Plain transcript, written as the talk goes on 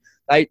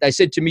they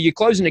said to me, "You're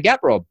closing the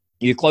gap, Rob.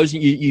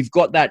 You've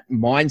got that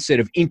mindset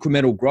of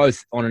incremental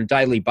growth on a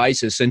daily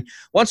basis." And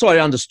once I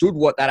understood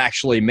what that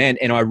actually meant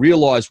and I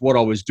realized what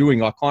I was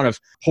doing, I kind of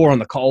pour on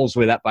the coals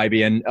with that,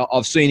 baby. And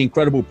I've seen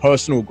incredible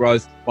personal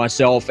growth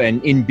myself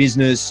and in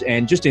business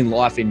and just in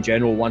life in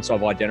general once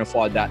I've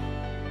identified that.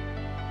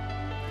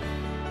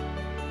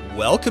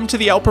 Welcome to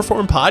the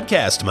Outperform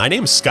Podcast. My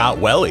name is Scott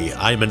Welly.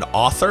 I'm an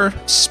author,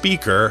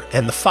 speaker,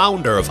 and the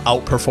founder of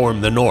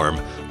Outperform the Norm,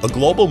 a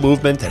global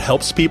movement that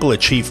helps people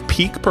achieve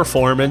peak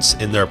performance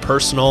in their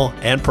personal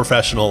and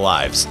professional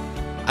lives.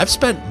 I've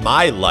spent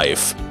my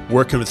life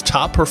working with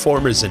top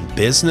performers in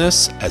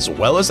business as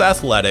well as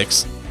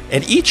athletics,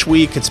 and each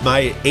week it's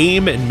my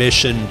aim and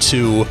mission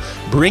to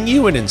bring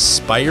you an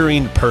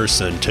inspiring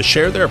person to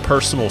share their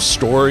personal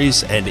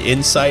stories and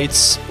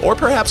insights, or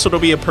perhaps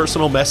it'll be a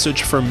personal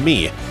message from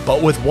me,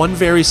 but with one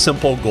very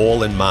simple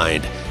goal in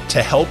mind: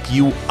 to help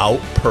you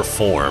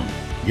outperform.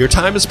 Your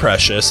time is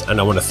precious, and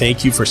I want to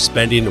thank you for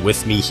spending it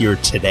with me here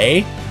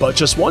today. But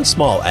just one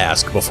small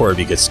ask before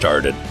we get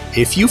started.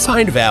 If you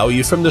find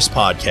value from this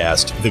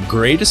podcast, the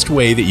greatest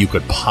way that you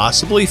could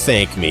possibly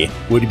thank me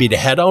would be to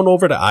head on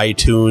over to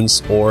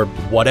iTunes or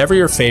whatever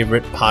your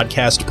favorite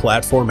podcast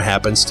platform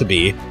happens to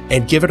be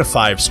and give it a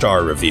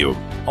 5-star review.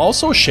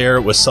 Also share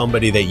it with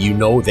somebody that you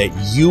know that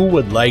you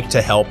would like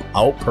to help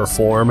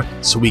outperform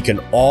so we can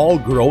all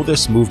grow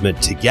this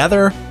movement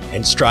together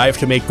and strive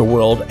to make the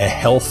world a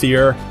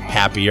healthier,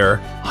 happier,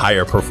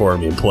 higher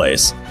performing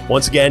place.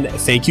 Once again,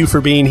 thank you for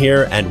being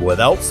here, and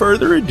without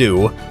further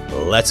ado,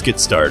 let's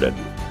get started.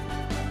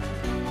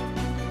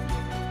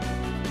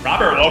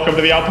 Robert, welcome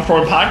to the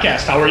Outperform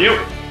Podcast. How are you?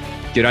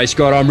 G'day,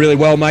 Scott. I'm really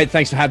well, mate.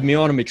 Thanks for having me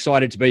on. I'm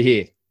excited to be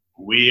here.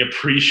 We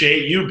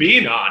appreciate you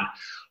being on.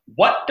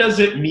 What does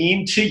it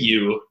mean to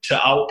you to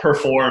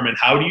outperform, and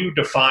how do you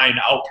define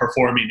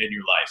outperforming in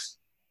your life?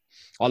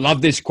 I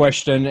love this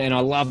question, and I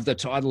love the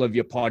title of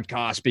your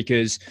podcast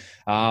because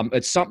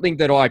it's something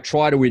that I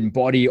try to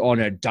embody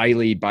on a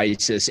daily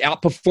basis.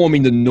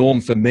 Outperforming the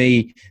norm for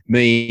me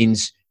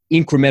means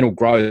incremental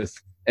growth.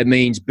 It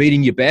means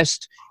beating your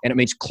best, and it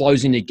means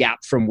closing the gap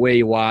from where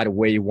you are to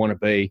where you want to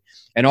be.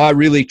 And I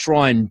really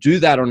try and do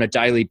that on a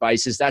daily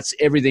basis. That's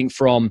everything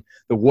from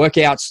the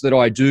workouts that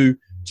I do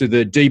to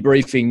the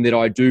debriefing that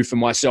I do for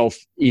myself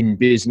in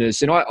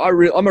business. And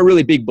I'm a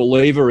really big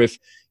believer if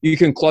you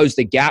can close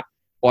the gap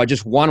by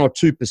just 1 or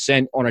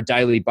 2% on a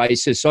daily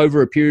basis,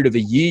 over a period of a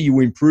year,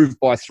 you improve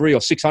by 300 or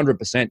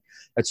 600%.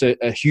 That's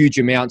a huge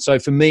amount. So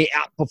for me,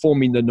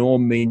 outperforming the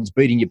norm means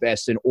beating your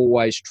best and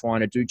always trying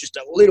to do just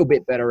a little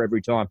bit better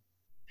every time.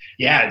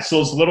 Yeah, it's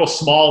those little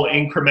small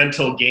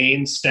incremental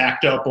gains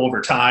stacked up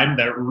over time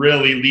that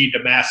really lead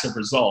to massive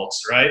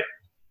results, right?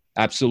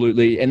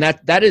 Absolutely. And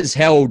that is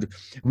held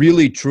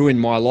really true in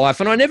my life.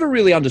 And I never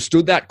really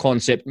understood that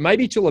concept,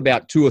 maybe till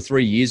about 2 or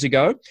 3 years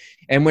ago.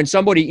 And when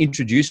somebody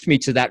introduced me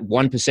to that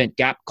 1%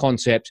 gap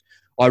concept,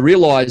 I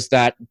realized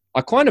that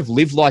I kind of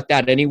live like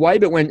that anyway.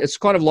 But when it's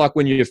kind of like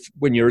when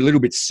you're a little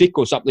bit sick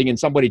or something and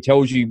somebody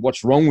tells you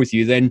what's wrong with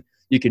you, then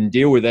you can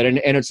deal with it.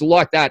 And it's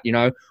like that, you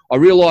know. I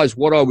realized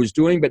what I was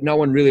doing, but no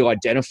one really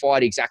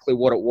identified exactly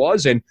what it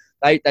was. And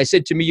they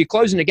said to me, "You're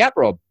closing the gap,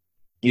 Rob.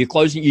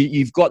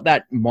 You've got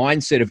that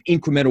mindset of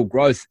incremental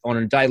growth on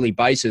a daily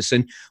basis."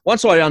 And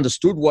once I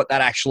understood what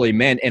that actually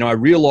meant and I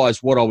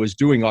realized what I was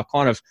doing, I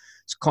kind of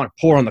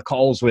pour on the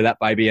coals with that,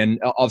 baby. And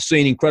I've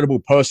seen incredible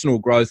personal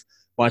growth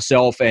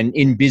myself and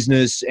in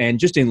business and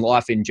just in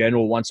life in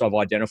general once I've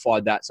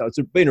identified that. So it's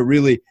been a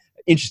really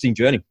interesting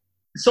journey.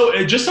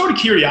 So just out of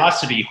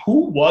curiosity,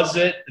 who was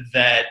it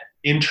that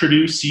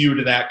introduced you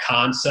to that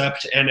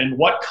concept, and in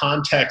what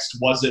context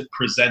was it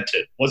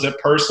presented? Was it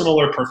personal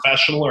or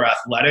professional or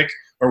athletic,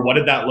 or what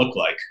did that look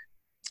like?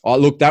 Oh,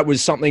 look, that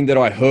was something that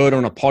I heard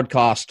on a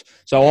podcast.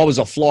 So I was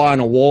a fly on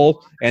a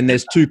wall, and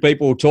there's two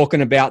people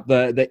talking about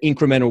the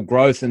incremental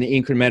growth and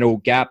the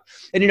incremental gap.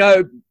 And, you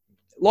know,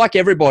 like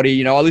everybody,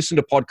 you know, I listen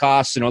to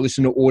podcasts and I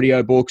listen to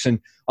audiobooks, and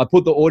I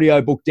put the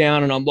audiobook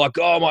down and I'm like,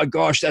 oh my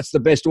gosh, that's the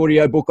best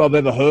audiobook I've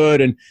ever heard.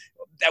 And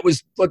that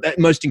was the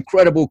most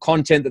incredible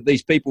content that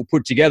these people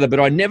put together, but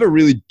I never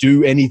really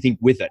do anything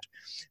with it.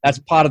 That's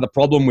part of the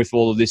problem with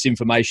all of this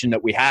information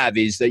that we have,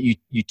 is that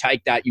you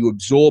take that, you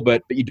absorb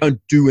it, but you don't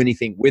do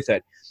anything with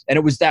it. And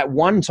it was that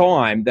one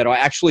time that I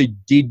actually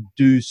did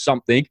do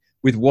something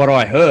with what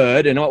I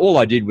heard, and all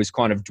I did was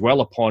kind of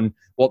dwell upon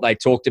what they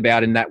talked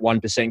about in that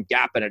 1%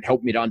 gap, and it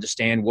helped me to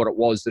understand what it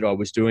was that I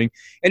was doing.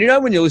 And you know,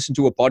 when you listen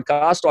to a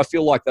podcast, I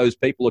feel like those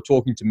people are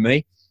talking to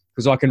me,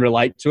 because I can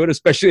relate to it,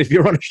 especially if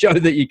you're on a show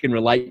that you can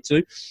relate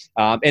to.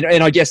 And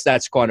I guess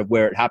that's kind of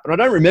where it happened. I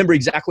don't remember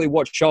exactly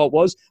what show it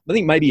was. I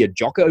think maybe a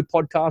Jocko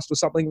podcast or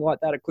something like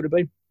that it could have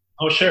been.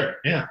 Oh, sure.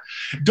 Yeah.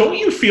 Don't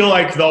you feel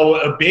like, though,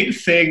 a big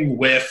thing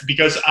with,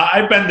 because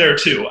I've been there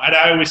too, and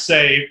I always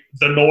say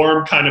the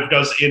norm kind of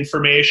does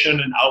information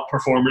and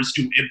outperformers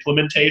do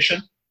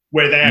implementation.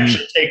 where they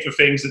actually take the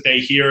things that they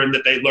hear and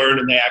that they learn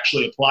and they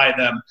actually apply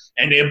them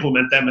and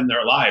implement them in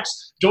their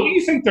lives. Don't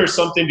you think there's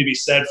something to be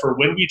said for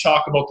when we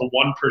talk about the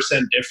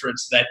 1%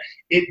 difference, that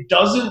it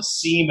doesn't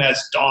seem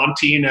as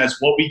daunting as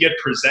what we get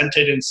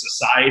presented in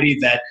society,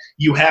 that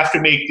you have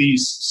to make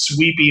these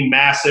sweeping,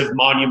 massive,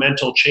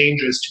 monumental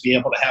changes to be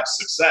able to have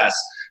success?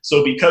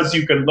 So because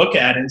you can look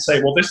at it and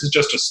say, well, this is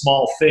just a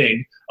small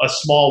thing, a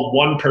small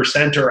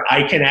 1%er,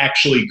 I can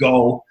actually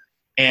go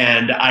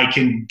and I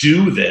can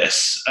do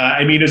this.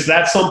 I mean, is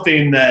that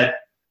something that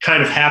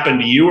kind of happened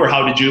to you, or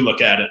how did you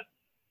look at it?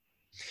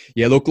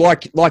 Yeah, look,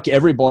 like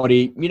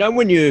everybody, you know,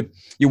 when you're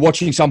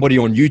watching somebody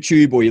on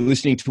YouTube or you're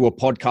listening to a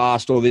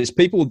podcast, or there's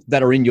people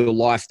that are in your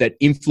life that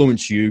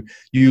influence you,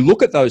 you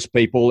look at those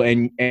people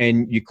and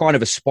you kind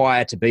of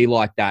aspire to be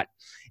like that.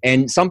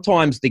 And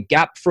sometimes the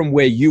gap from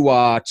where you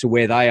are to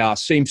where they are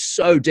seems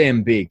so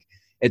damn big.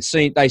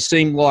 They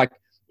seem like,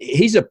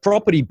 he's a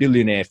property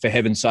billionaire, for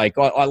heaven's sake.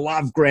 I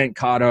love Grant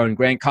Cardone.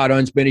 Grant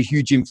Cardone's been a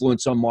huge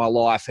influence on my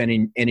life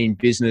and in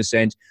business.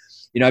 And,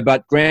 you know,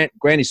 but Grant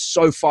is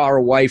so far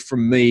away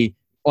from me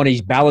on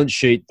his balance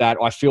sheet that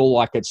I feel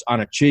like it's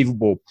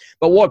unachievable.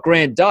 But what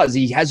Grant does,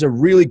 he has a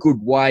really good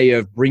way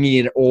of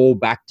bringing it all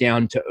back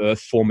down to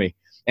earth for me.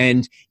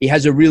 And he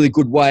has a really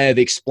good way of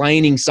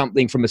explaining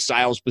something from a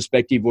sales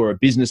perspective or a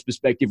business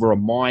perspective or a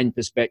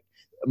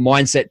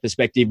mindset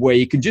perspective, where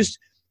you can just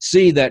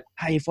see that,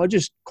 hey, if I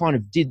just kind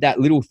of did that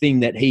little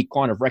thing that he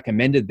kind of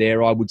recommended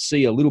there, I would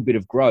see a little bit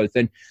of growth.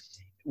 And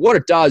what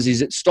it does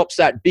is it stops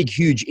that big,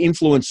 huge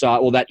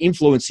influencer or that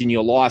influence in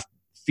your life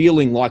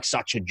feeling like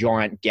such a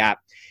giant gap.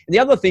 And the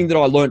other thing that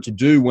I learned to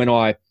do when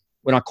I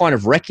kind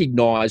of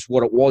recognized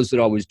what it was that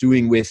I was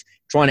doing with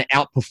trying to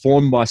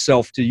outperform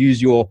myself, to use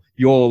your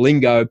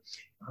lingo,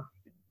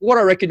 what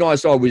I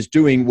recognized I was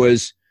doing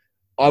was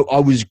I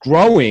was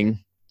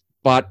growing,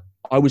 but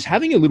I was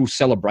having a little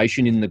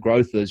celebration in the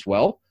growth as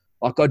well.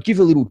 Like, I'd give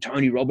a little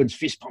Tony Robbins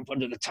fist pump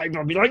under the table.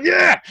 I'd be like,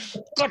 yeah,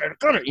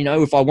 got it, you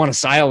know, if I won a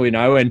sale, you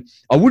know, and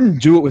I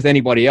wouldn't do it with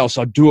anybody else.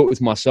 I'd do it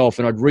with myself,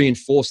 and I'd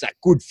reinforce that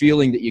good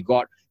feeling that you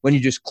got when you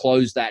just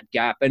close that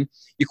gap. And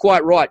you're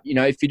quite right. You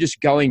know, if you're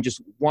just going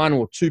just 1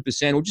 or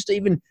 2%, or just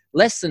even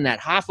less than that,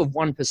 half of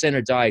 1%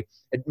 a day,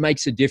 it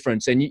makes a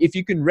difference. And if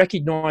you can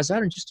recognize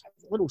that and just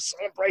have a little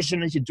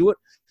celebration as you do it,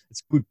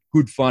 it's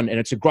good fun. And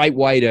it's a great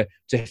way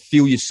to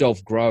feel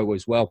yourself grow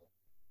as well.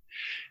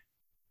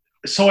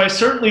 So I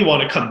certainly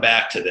want to come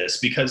back to this,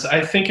 because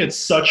I think it's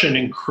such an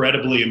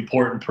incredibly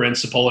important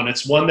principle, and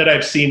it's one that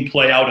I've seen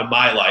play out in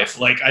my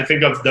life. Like, I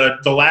think of the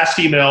last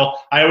email,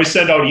 I always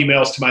send out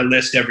emails to my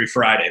list every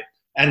Friday.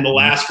 And the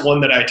last one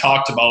that I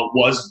talked about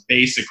was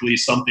basically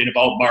something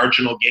about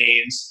marginal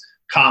gains,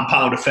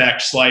 compound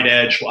effect, slight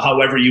edge,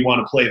 however you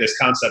want to play this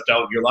concept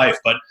out in your life,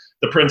 but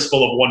the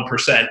principle of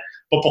 1%.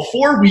 But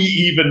before we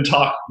even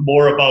talk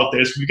more about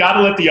this, we've got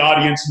to let the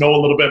audience know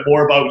a little bit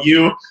more about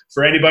you.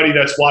 For anybody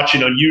that's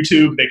watching on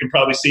YouTube, they can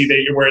probably see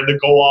that you're wearing the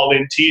Go All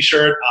In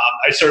t-shirt.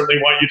 I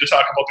certainly want you to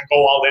talk about the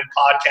Go All In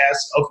podcast,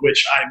 of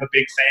which I'm a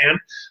big fan.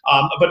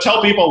 But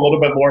tell people a little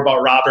bit more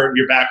about Robert,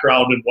 your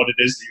background, and what it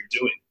is that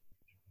you're doing.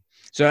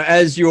 So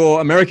as your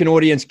American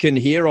audience can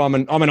hear, I'm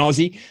an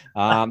Aussie.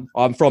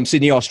 I'm from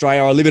Sydney,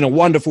 Australia. I live in a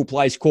wonderful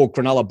place called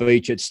Cronulla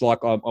Beach. It's like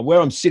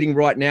where I'm sitting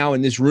right now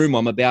in this room.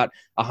 I'm about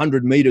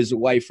 100 meters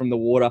away from the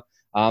water,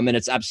 and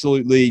it's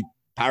absolutely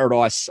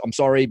paradise. I'm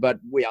sorry, but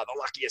we are the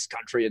luckiest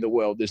country in the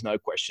world. There's no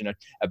question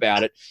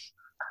about it.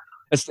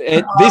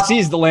 This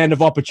is the land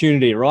of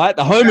opportunity, right?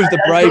 The home of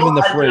the brave and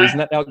the free. Isn't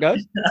that how it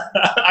goes?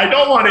 I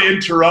don't want to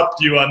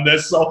interrupt you on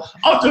this, so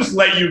I'll just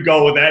let you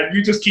go with that.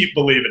 You just keep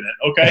believing it,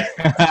 okay?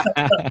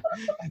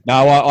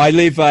 No, I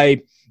live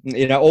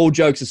all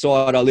jokes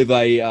aside, I live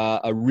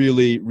a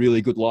really,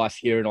 really good life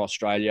here in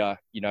Australia.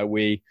 You know,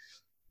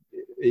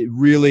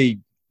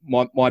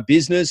 my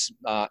business,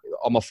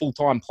 I'm a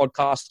full-time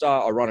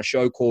podcaster. I run a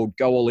show called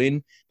Go All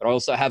In, but I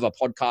also have a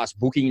podcast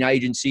booking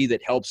agency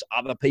that helps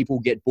other people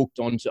get booked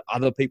onto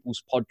other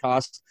people's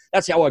podcasts.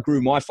 That's how I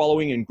grew my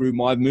following and grew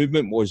my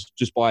movement, was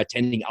just by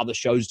attending other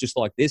shows just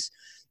like this.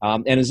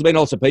 And there's been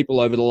lots of people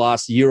over the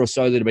last year or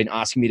so that have been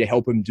asking me to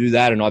help them do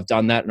that, and I've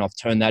done that, and I've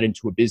turned that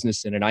into a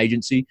business and an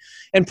agency.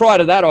 And prior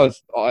to that,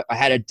 I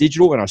had a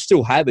digital, and I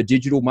still have a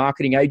digital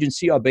marketing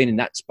agency. I've been in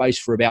that space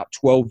for about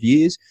 12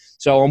 years.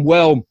 So I'm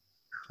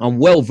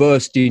well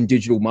versed in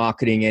digital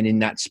marketing and in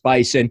that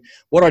space. And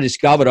what I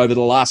discovered over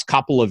the last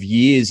couple of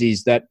years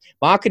is that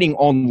marketing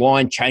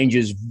online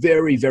changes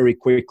very, very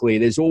quickly.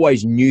 There's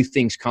always new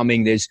things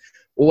coming. There's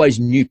always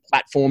new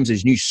platforms.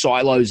 There's new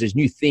silos. There's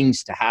new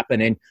things to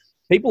happen. And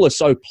people are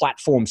so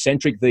platform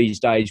centric these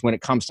days when it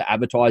comes to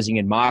advertising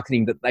and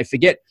marketing that they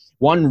forget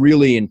one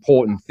really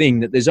important thing,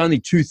 that there's only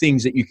two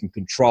things that you can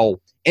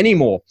control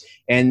anymore.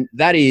 And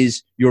that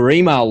is your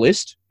email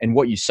list and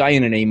what you say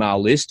in an email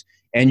list,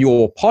 and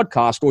your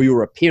podcast or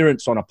your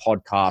appearance on a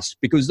podcast,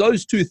 because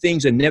those two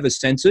things are never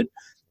censored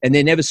and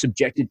they're never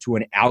subjected to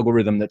an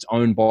algorithm that's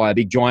owned by a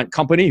big giant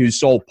company whose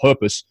sole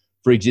purpose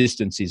for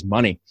existence is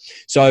money.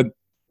 So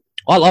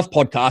I love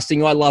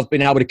podcasting. I love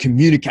being able to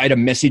communicate a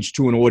message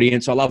to an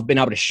audience. I love being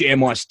able to share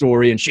my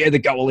story and share the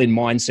goal-in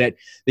mindset,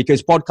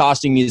 because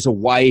podcasting is a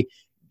way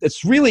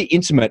that's really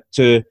intimate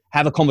to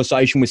have a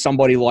conversation with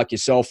somebody like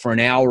yourself for an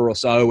hour or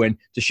so and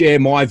to share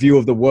my view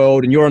of the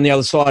world. And you're on the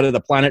other side of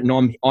the planet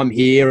and I'm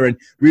here, and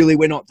really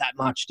we're not that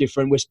much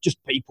different. We're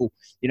just people.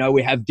 You know,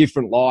 we have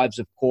different lives,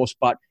 of course,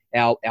 but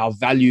our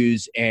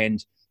values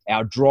and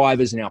our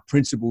drivers and our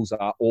principles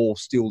are all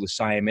still the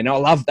same. And I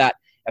love that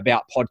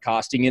about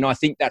podcasting. And I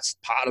think that's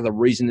part of the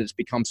reason it's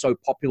become so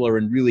popular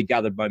and really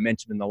gathered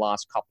momentum in the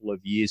last couple of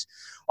years.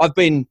 I've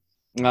had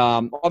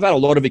a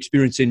lot of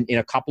experience in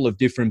a couple of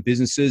different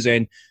businesses,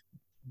 and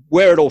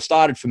where it all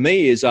started for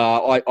me is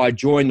I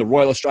joined the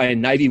Royal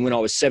Australian Navy when I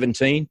was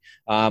 17.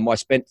 I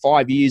spent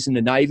 5 years in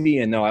the Navy,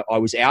 and I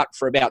was out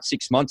for about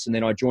 6 months, and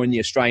then I joined the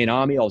Australian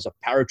Army. I was a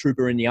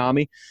paratrooper in the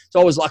Army.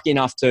 So I was lucky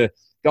enough to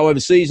go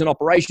overseas in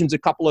operations a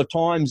couple of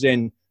times,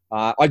 and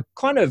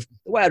the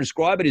way I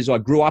describe it is I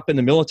grew up in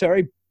the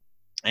military,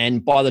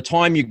 and by the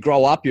time you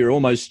grow up, you're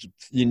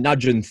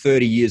nudging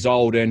 30 years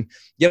old, and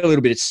you get a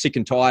little bit sick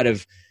and tired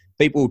of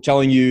people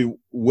telling you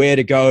where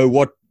to go,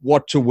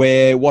 what to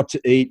wear, what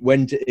to eat,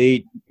 when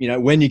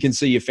you can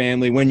see your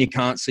family, when you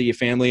can't see your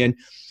family. And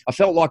I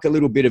felt like a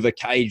little bit of a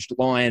caged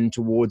lion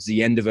towards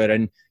the end of it.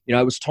 And,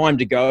 it was time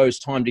to go. It was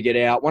time to get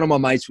out. One of my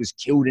mates was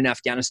killed in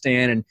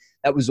Afghanistan, and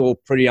that was all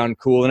pretty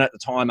uncool. And at the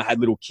time I had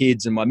little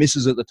kids, and my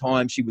missus at the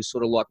time, she was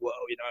sort of like, well,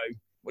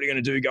 what are you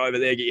going to do? Go over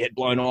there, get your head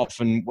blown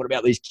off. And what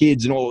about these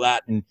kids and all of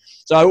that? And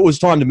so it was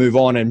time to move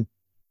on. And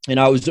it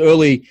was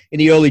in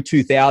the early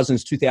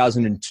 2000s,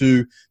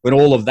 2002, when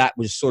all of that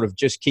was sort of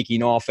just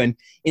kicking off. And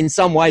in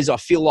some ways, I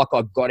feel like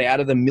I got out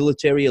of the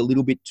military a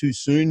little bit too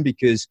soon,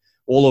 because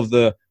all of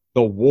the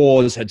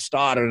wars had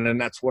started,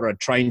 and that's what I'd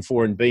trained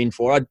for and been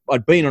for.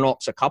 I'd been on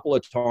ops a couple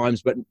of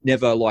times, but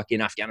never like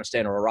in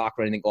Afghanistan or Iraq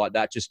or anything like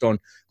that, just on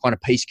kind of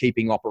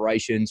peacekeeping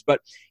operations. But,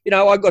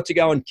 I got to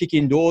go and kick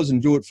indoors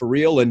and do it for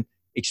real and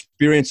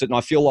experience it. And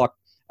I feel like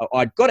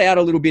I got out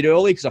a little bit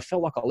early because I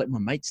felt like I let my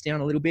mates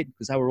down a little bit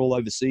because they were all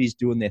overseas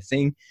doing their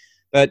thing.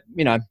 But,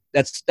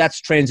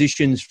 that's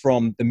transitions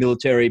from the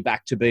military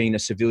back to being a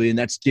civilian.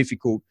 That's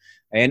difficult.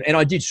 And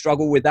I did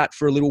struggle with that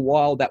for a little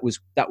while. That was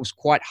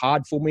quite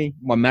hard for me.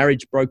 My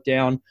marriage broke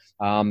down.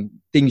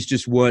 Things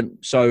just weren't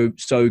so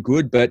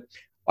good. But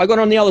I got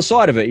on the other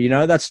side of it.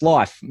 That's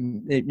life.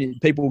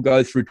 People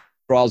go through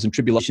trials and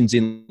tribulations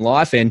in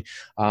life. And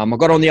I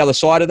got on the other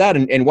side of that.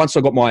 And once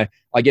I got my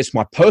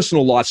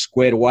personal life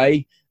squared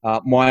away,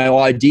 my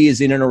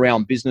ideas in and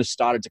around business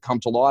started to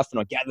come to life,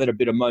 and I gathered a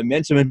bit of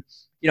momentum. And,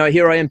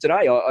 here I am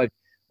today.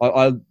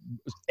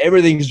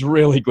 Everything's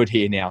really good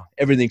here now.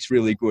 Everything's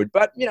really good.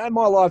 But,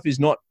 my life is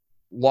not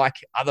like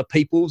other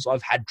people's.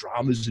 I've had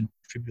dramas and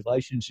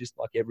tribulations just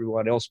like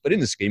everyone else. But in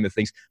the scheme of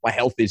things, my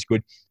health is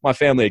good. My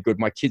family are good.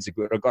 My kids are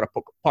good. I've got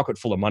a pocket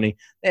full of money.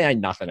 There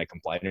ain't nothing to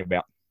complain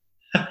about.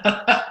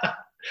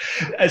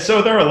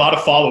 So there are a lot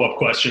of follow-up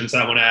questions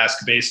I want to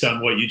ask based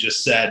on what you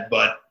just said.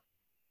 But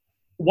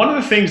one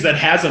of the things that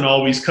hasn't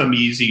always come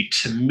easy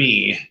to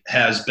me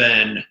has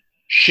been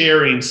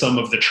sharing some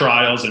of the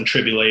trials and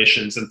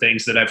tribulations and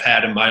things that I've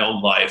had in my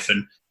own life.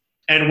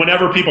 And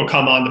whenever people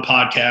come on the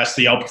podcast,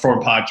 the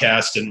Outperform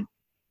podcast, and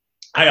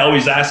I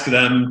always ask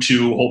them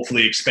to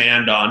hopefully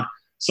expand on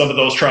some of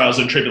those trials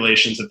and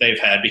tribulations that they've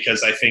had,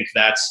 because I think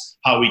that's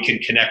how we can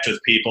connect with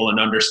people and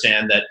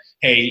understand that,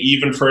 hey,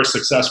 even for a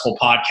successful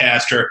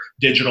podcaster,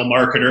 digital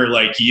marketer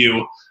like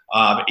you,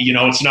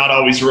 it's not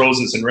always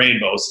roses and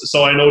rainbows.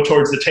 So I know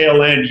towards the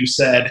tail end, you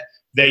said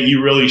that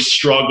you really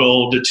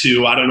struggled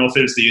to, I don't know if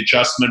it was the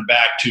adjustment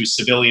back to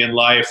civilian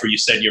life, or you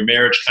said your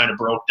marriage kind of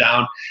broke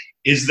down.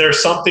 Is there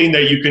something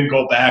that you can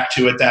go back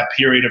to at that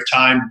period of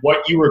time,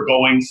 what you were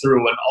going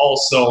through, and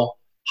also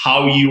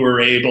how you were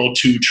able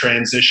to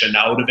transition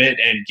out of it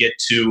and get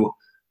to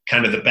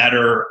kind of the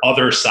better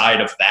other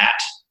side of that?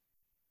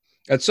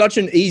 It's such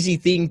an easy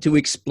thing to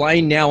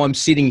explain now. I'm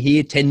sitting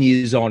here 10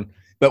 years on.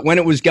 But when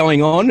it was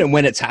going on and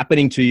when it's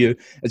happening to you,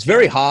 it's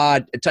very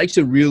hard. It takes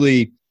a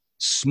really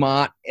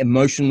smart,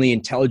 emotionally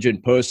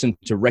intelligent person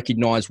to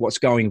recognize what's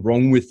going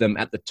wrong with them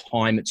at the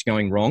time it's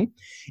going wrong.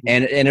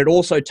 And it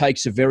also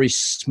takes a very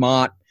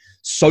smart,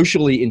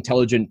 socially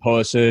intelligent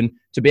person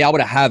to be able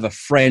to have a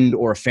friend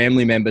or a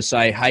family member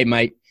say, hey,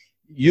 mate,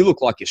 you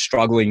look like you're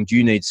struggling. Do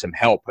you need some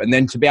help? And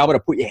then to be able to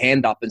put your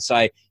hand up and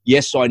say,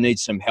 yes, I need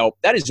some help.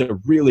 That is a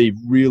really,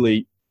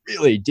 really,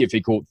 really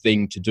difficult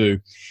thing to do.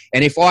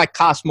 And if I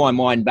cast my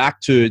mind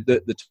back to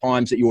the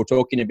times that you were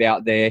talking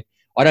about there,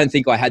 I don't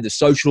think I had the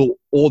social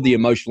or the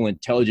emotional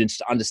intelligence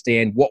to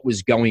understand what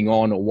was going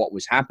on or what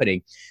was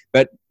happening.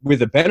 But with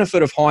the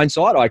benefit of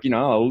hindsight,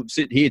 I'll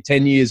sit here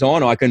 10 years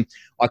on, I can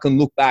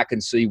look back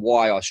and see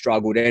why I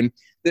struggled. And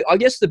I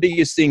guess the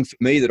biggest thing for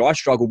me that I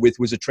struggled with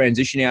was a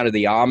transition out of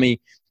the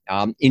Army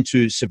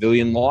into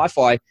civilian life.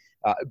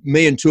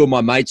 Me and two of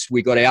my mates,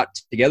 we got out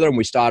together and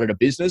we started a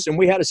business, and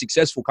we had a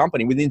successful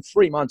company. Within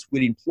 3 months,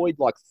 we'd employed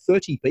like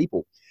 30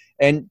 people,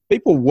 and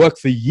people work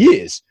for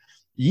years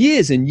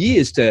and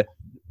years to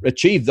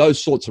achieve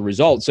those sorts of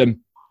results. And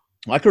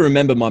I can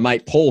remember my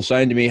mate Paul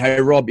saying to me,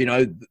 "Hey Rob,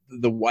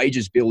 the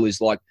wages bill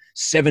is like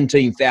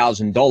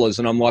 $17,000,"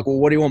 and I'm like, "Well,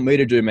 what do you want me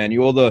to do, man?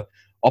 You're the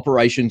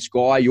operations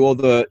guy. You're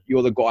the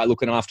guy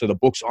looking after the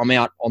books. I'm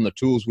out on the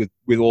tools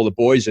with all the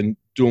boys and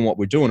doing what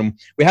we're doing." And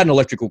we had an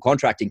electrical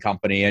contracting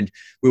company, and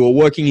we were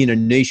working in a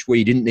niche where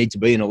you didn't need to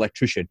be an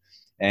electrician,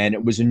 and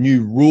it was a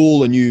new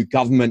rule, a new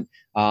government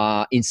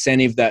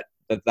incentive that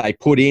they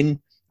put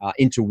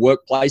into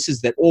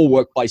workplaces, that all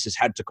workplaces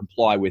had to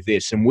comply with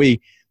this, and we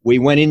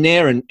went in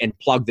there and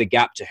plugged the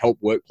gap to help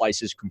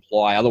workplaces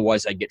comply.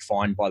 Otherwise, they get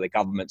fined by the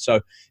government. So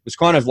it was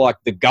kind of like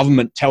the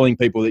government telling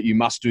people that you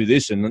must do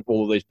this, and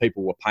all of these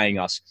people were paying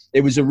us.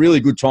 It was a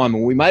really good time,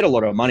 and we made a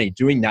lot of money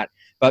doing that.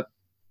 But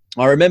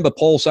I remember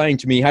Paul saying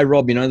to me, "Hey,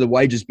 Rob, the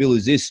wages bill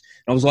is this."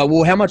 And I was like,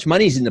 "Well, how much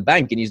money is in the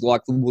bank?" And he's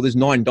like, "Well, there's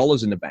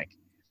 $9 in the bank."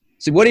 I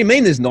said, "What do you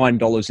mean there's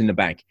 $9 in the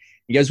bank?"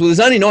 He goes, "Well, there's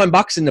only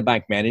 $9 in the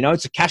bank, man.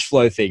 It's a cash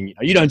flow thing.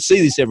 You don't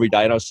see this every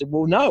day." And I said,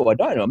 "Well, no, I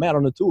don't. I'm out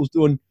on the tools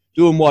doing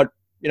what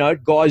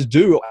guys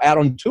do out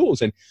on tools.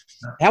 And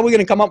how are we going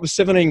to come up with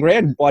 17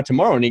 grand by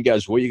tomorrow?" And he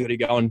goes, "Well, you got to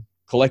go and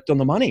collect on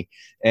the money."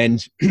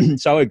 And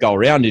so I'd go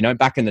around,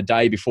 back in the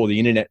day before the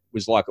internet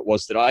was like it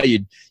was today,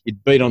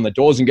 you'd beat on the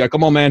doors and go,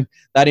 "Come on, man,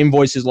 that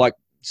invoice is like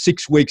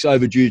 6 weeks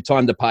overdue.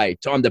 Time to pay.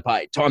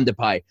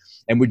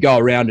 And we'd go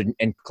around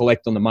and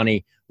collect on the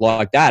money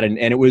like that. And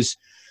it was,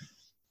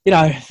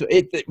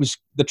 it was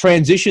the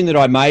transition that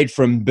I made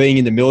from being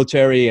in the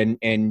military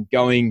and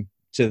going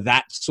to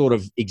that sort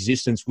of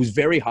existence was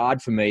very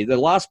hard for me. The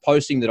last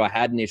posting that I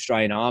had in the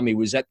Australian Army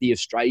was at the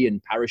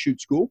Australian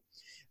Parachute School,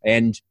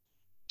 and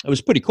it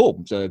was pretty cool.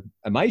 It's an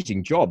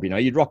amazing job.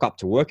 You'd rock up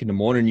to work in the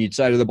morning and you'd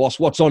say to the boss,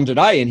 "What's on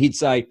today?" And he'd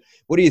say,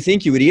 "What do you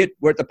think, you idiot?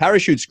 We're at the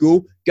parachute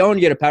school. Go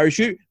and get a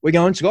parachute. We're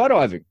going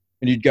skydiving."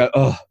 And you'd go,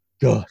 "Oh,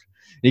 God."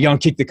 You go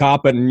and kick the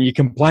carpet and you're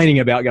complaining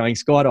about going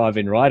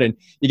skydiving, right? And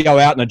you go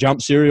out in a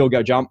jump serial,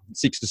 go jump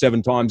 6 to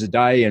 7 times a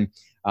day, and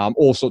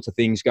all sorts of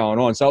things going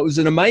on. So it was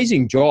an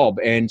amazing job,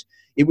 and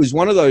it was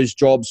one of those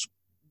jobs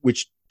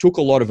which took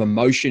a lot of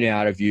emotion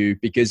out of you,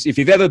 because if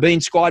you've ever been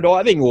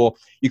skydiving, or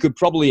you could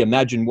probably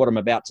imagine what I'm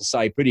about to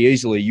say pretty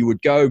easily, you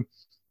would go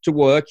to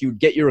work, you would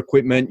get your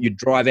equipment, you'd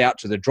drive out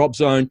to the drop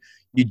zone,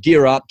 you'd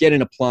gear up, get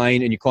in a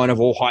plane, and you're kind of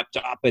all hyped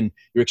up and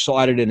you're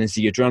excited, and as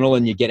the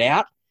adrenaline, you get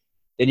out.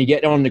 Then you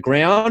get on the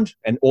ground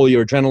and all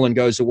your adrenaline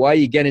goes away.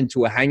 You get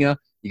into a hangar,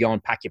 you go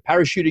and pack your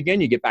parachute again,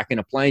 you get back in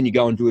a plane, you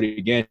go and do it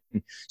again.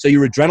 So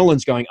your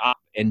adrenaline's going up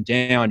and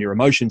down, your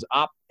emotions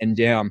up and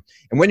down.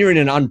 And when you're in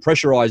an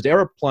unpressurized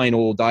airplane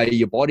all day,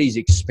 your body's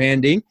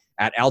expanding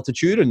at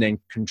altitude and then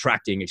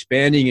contracting,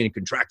 expanding and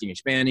contracting,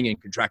 expanding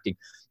and contracting.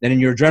 Then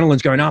your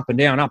adrenaline's going up and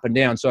down, up and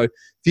down. So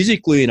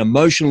physically and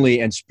emotionally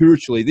and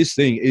spiritually, this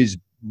thing is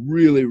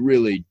really,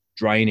 really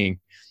draining.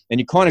 And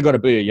you kind of got to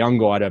be a young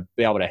guy to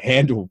be able to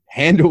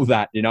handle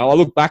that. I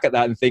look back at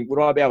that and think, would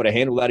I be able to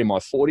handle that in my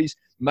 40s?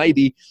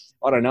 Maybe.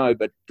 I don't know.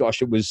 But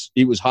gosh, it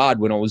was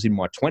hard when I was in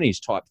my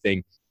 20s type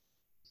thing.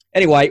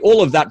 Anyway,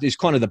 all of that is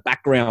kind of the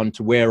background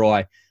to where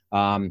I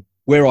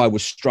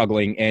was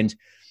struggling. And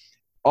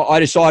I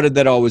decided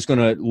that I was going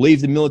to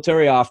leave the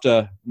military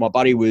after my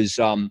buddy was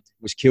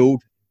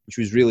killed, which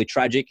was really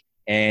tragic.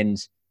 And,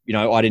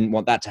 I didn't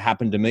want that to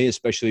happen to me,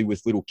 especially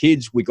with little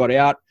kids. We got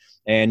out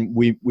and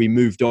we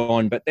moved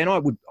on. But then I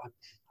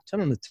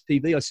turn on the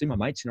TV, I see my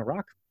mates in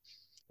Iraq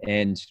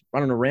and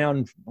running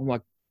around. I'm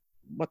like,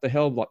 what the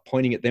hell, like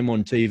pointing at them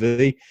on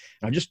TV.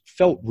 And I just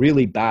felt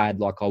really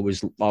bad. Like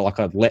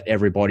I'd let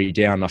everybody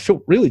down. I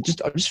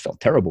just felt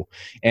terrible.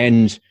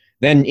 And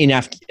then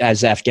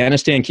as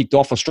Afghanistan kicked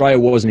off, Australia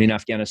wasn't in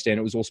Afghanistan.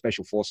 It was all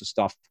special forces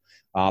stuff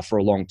for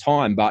a long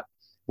time. But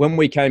when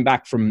we came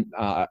back from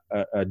a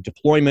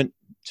deployment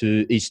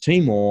to East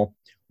Timor,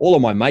 all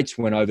of my mates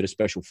went over to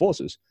special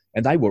forces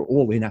and they were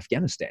all in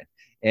Afghanistan.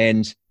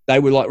 And they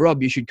were like,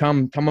 "Rob, you should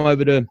come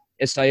over to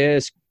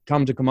SAS,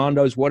 come to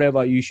commandos,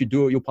 whatever, you should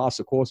do it. You'll pass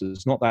the courses.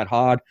 It's not that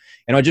hard."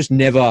 And I just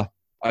never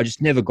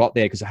got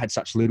there because I had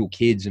such little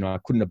kids and I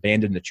couldn't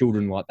abandon the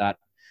children like that.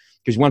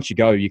 Because once you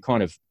go, you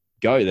kind of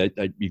go.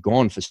 You're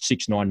gone for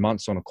 6-9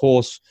 months on a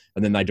course,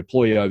 and then they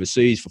deploy you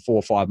overseas for 4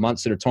 or 5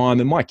 months at a time.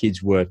 And my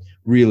kids were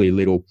really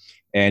little.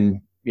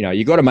 And,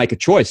 you got to make a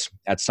choice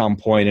at some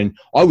point. And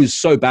I was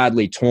so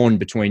badly torn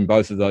between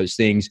both of those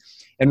things.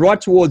 And right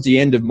towards the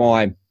end of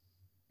my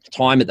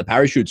time at the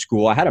parachute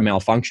school, I had a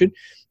malfunction.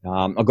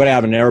 I got out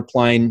of an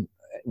airplane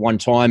one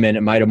time, and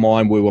a mate of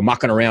mine, we were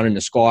mucking around in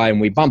the sky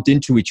and we bumped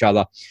into each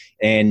other.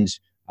 And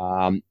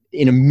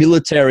in a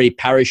military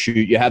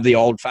parachute, you have the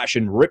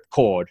old-fashioned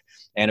ripcord,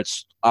 and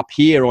it's up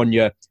here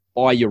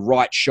by your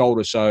right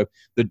shoulder. So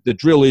the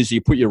drill is you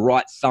put your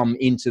right thumb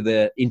into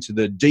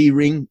the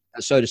D-ring,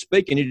 so to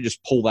speak, and you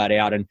just pull that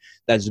out. And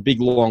there's a big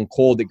long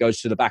cord that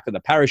goes to the back of the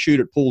parachute.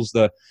 It pulls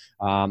the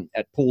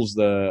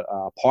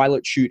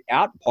pilot chute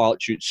out.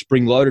 Pilot chute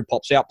spring loaded,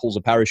 pops out, pulls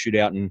the parachute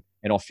out, and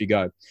off you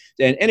go.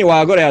 And anyway,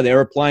 I got out of the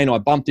airplane. I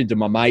bumped into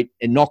my mate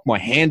and knocked my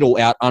handle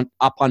out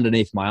up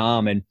underneath my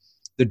arm. And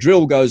the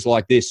drill goes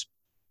like this.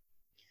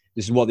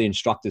 This is what the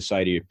instructors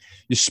say to you.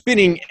 You're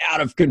spinning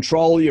out of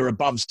control. You're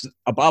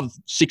above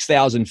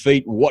 6,000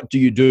 feet. What do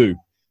you do?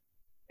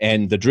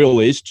 And the drill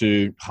is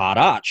to hard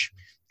arch.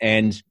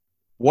 And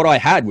what I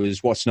had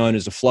was what's known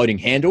as a floating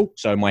handle.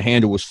 So my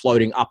handle was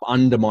floating up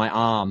under my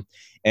arm.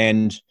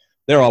 And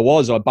there I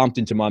was. I bumped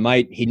into my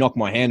mate. He knocked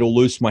my handle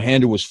loose. My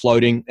handle was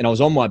floating. And I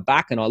was on my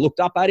back, and I looked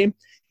up at him,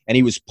 and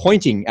he was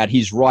pointing at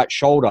his right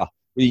shoulder.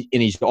 And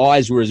his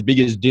eyes were as big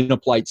as dinner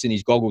plates in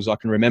his goggles. I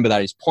can remember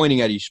that. He's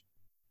pointing at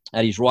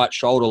his right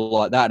shoulder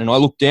like that. And I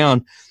looked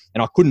down,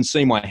 and I couldn't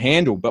see my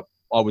handle, but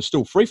I was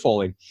still free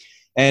falling.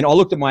 And I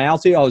looked at my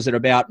altitude. I was at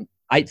about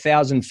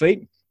 8,000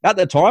 feet. At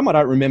the time, I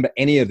don't remember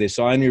any of this.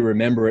 I only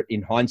remember it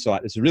in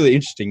hindsight. It's really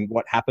interesting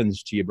what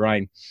happens to your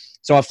brain.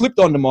 So I flipped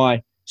onto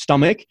my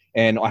stomach,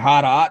 and I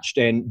hard arched.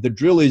 And the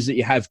drill is that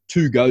you have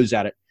 2 goes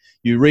at it.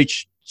 You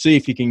reach, see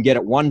if you can get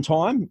it one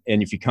time.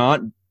 And if you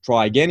can't,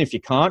 try again. If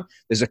you can't,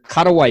 there's a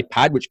cutaway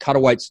pad, which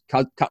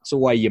cuts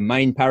away your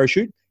main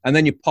parachute. And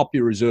then you pop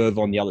your reserve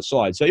on the other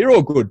side. So you're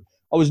all good.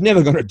 I was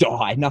never going to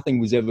die. Nothing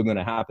was ever going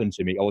to happen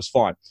to me. I was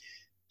fine.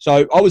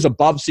 So I was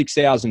above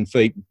 6,000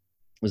 feet.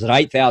 Was at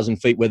 8,000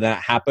 feet when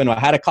that happened. I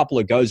had a couple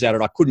of goes at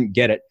it. I couldn't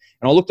get it.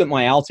 And I looked at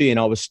my altitude, and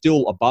I was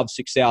still above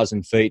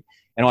 6,000 feet.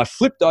 And I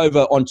flipped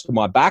over onto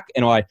my back,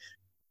 and I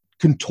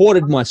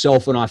contorted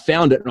myself, and I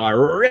found it, and I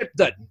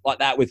ripped it like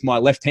that with my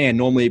left hand.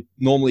 Normally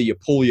you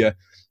pull your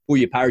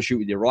parachute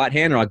with your right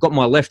hand. And I got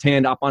my left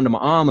hand up under my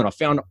arm, and I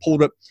found it,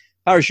 pulled it.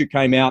 Parachute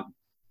came out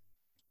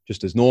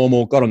just as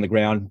normal, got on the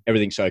ground,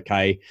 everything's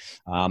okay.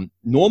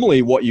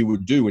 Normally what you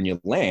would do when you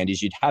land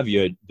is you'd have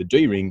the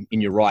D-ring in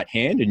your right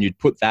hand, and you'd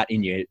put that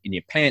in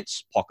your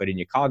pants pocket, in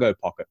your cargo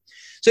pocket.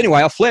 So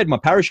anyway, I flared my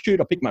parachute.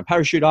 I picked my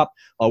parachute up.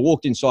 I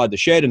walked inside the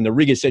shed, and the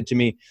rigger said to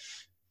me,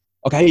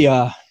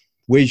 okay,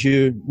 where's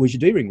your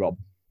D-ring, Rob?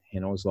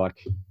 And I was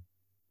like,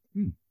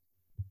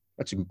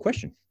 that's a good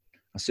question.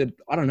 I said,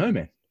 I don't know,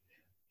 man.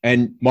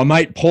 And my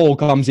mate Paul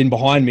comes in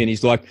behind me, and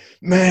he's like,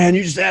 man,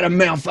 you just had a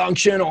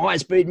malfunction, a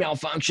high-speed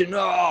malfunction.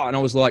 Oh. And I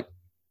was like,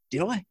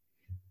 did I?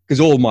 Because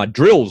all my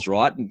drills,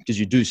 right? Because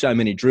you do so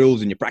many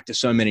drills and you practice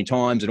so many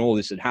times, and all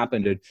this had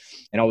happened. And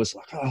I was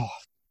like, oh,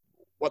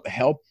 what the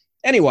hell?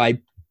 Anyway,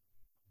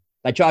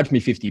 they charged me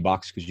 $50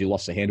 because you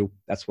lost the handle.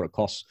 That's what it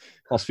costs.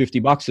 It costs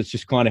 $50. It's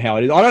just kind of how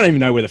it is. I don't even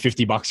know where the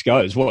 $50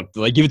 goes. What,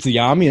 do they give it to the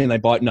army and they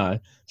buy it? No.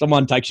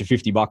 Someone takes you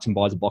 $50 and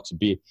buys a box of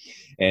beer,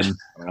 and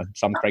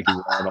some cranky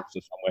warrant officer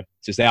somewhere.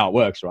 It's just how it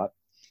works, right?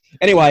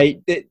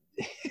 Anyway,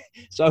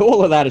 so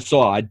all of that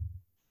aside,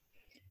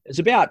 it's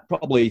about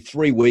probably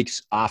 3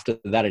 weeks after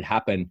that had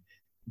happened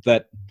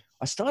that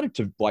I started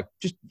to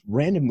just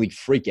randomly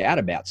freak out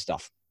about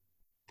stuff.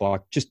 I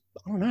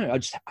don't know.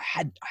 I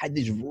had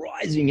this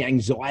rising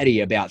anxiety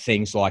about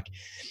things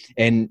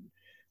and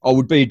I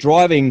would be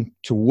driving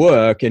to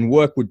work, and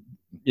work would,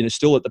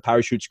 still at the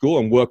parachute school,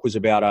 and work was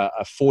about a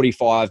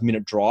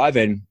 45-minute drive.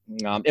 And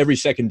every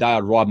second day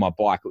I'd ride my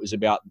bike. It was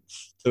about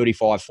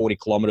 35, 40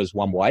 kilometers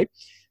one way.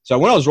 So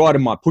when I was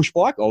riding my push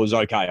bike, I was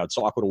okay. I'd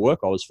cycle to work.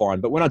 I was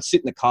fine. But when I'd sit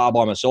in the car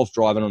by myself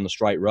driving on the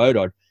straight road,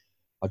 I'd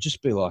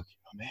just be like,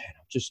 oh man,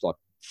 I'm just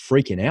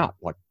freaking out,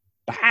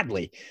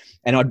 badly.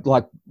 And I'd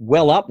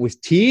well up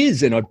with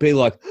tears, and I'd be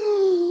like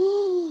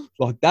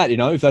that,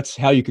 if that's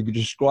how you could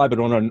describe it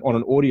on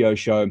an audio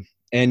show.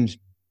 And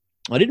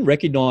I didn't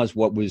recognize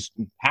what was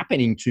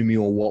happening to me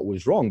or what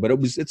was wrong, but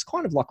it's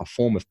kind of like a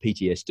form of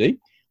PTSD.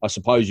 I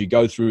suppose you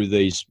go through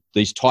these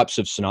types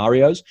of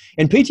scenarios,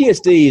 and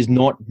PTSD is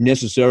not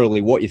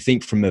necessarily what you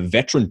think from a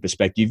veteran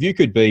perspective. You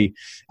could be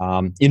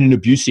in an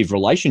abusive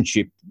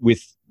relationship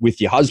with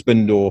your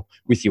husband or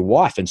with your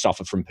wife and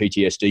suffer from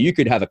PTSD. You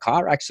could have a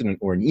car accident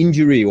or an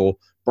injury or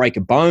break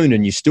a bone,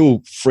 and you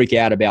still freak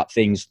out about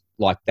things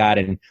like that.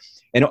 And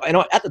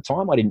I, at the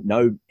time, I didn't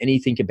know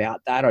anything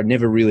about that. I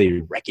never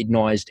really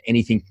recognized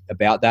anything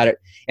about that.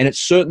 And it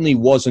certainly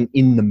wasn't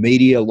in the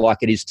media like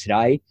it is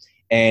today.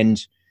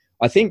 And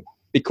I think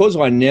because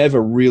I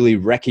never really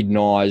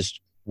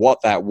recognized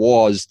what that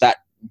was, that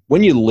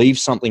when you leave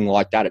something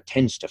like that, it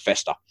tends to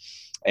fester.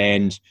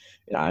 And,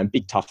 I'm a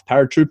big tough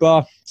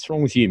paratrooper. What's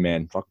wrong with you,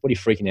 man? What are you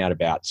freaking out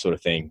about, sort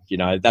of thing?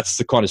 That's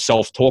the kind of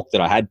self-talk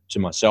that I had to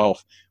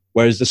myself.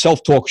 Whereas the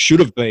self-talk should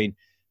have been,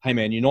 hey,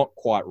 man, you're not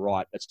quite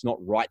right. It's not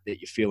right that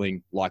you're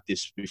feeling like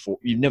this before.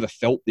 You've never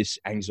felt this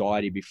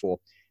anxiety before.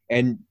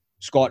 And,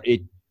 Scott,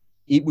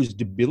 it was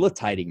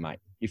debilitating, mate.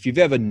 If you've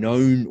ever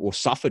known or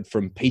suffered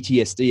from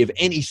PTSD of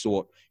any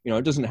sort,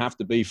 it doesn't have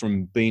to be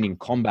from being in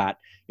combat,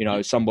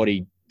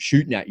 somebody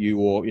shooting at you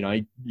or,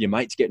 your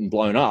mate's getting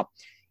blown up.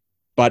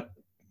 But,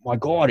 my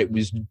God, it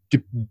was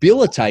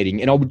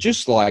debilitating. And I would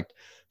just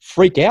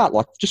freak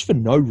out, just for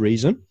no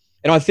reason.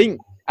 And I think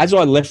as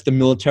I left the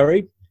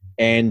military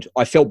and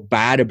I felt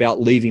bad about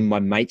leaving my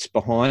mates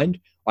behind,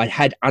 I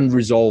had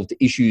unresolved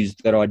issues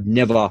that I'd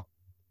never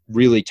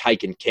really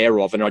taken care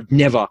of and I'd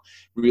never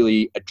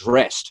really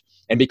addressed.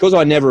 And because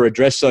I never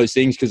addressed those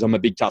things, because I'm a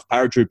big tough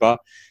paratrooper,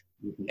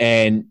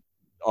 and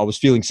I was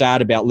feeling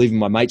sad about leaving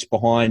my mates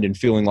behind and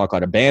feeling like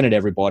I'd abandoned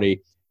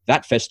everybody,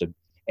 that festered.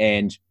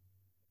 And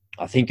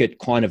I think it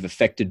kind of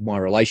affected my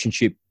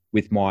relationship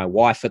with my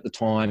wife at the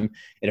time.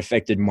 It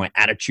affected my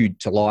attitude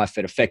to life.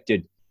 It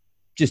affected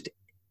just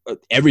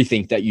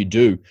everything that you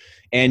do.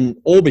 And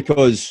all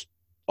because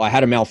I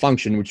had a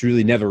malfunction, which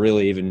really never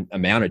really even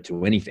amounted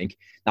to anything.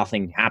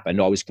 Nothing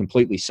happened. I was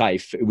completely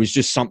safe. It was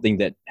just something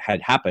that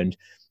had happened.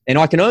 And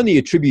I can only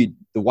attribute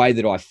the way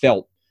that I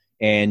felt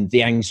and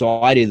the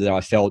anxiety that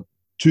I felt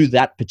to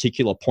that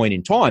particular point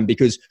in time,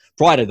 because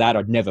prior to that,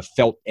 I'd never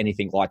felt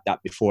anything like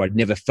that before. I'd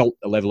never felt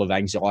a level of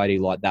anxiety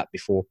like that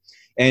before.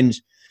 And,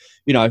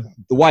 you know,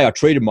 the way I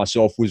treated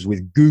myself was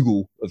with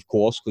Google, of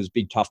course, because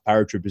big tough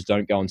paratroopers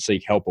don't go and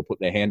seek help or put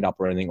their hand up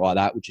or anything like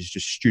that, which is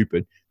just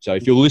stupid. So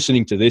if you're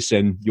listening to this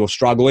and you're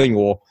struggling,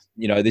 or,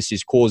 you know, this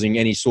is causing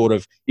any sort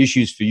of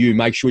issues for you,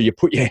 make sure you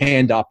put your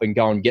hand up and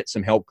go and get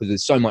some help, because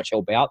there's so much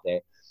help out there,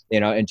 you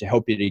know, and to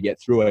help you to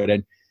get through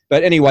it.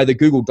 But anyway, the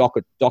Google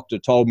doctor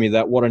told me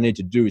that what I need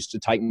to do is to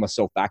take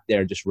myself back there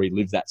and just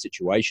relive that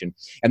situation.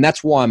 And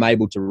that's why I'm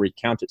able to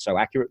recount it so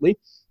accurately,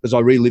 because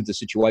I relived the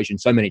situation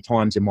so many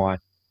times in my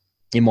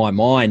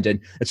mind. And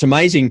it's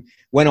amazing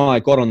when I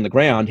got on the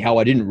ground how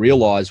I didn't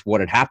realize what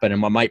had happened.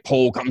 And my mate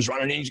Paul comes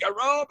running in, he's going,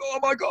 "Rob, oh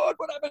my God,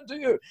 what happened to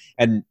you?"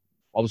 And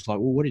I was like,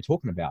 "Well, what are you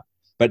talking about?"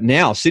 But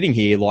now sitting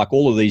here, like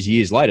all of these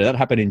years later, that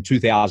happened in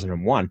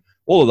 2001.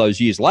 All of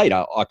those years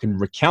later, I can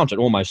recount it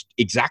almost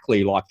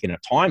exactly like in a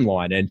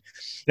timeline. And,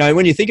 you know,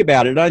 when you think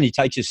about it, it only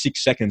takes you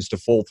 6 seconds to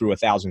fall through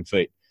 1,000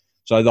 feet.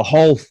 So the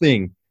whole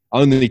thing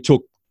only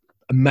took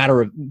a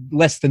matter of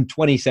less than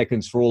 20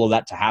 seconds for all of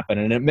that to happen.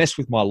 And it messed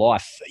with my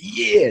life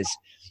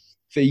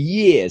for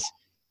years.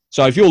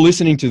 So if you're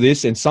listening to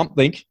this and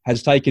something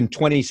has taken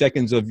 20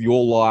 seconds of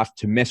your life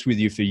to mess with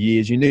you for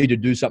years, you need to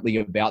do something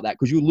about that,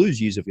 because you'll lose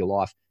years of your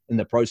life in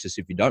the process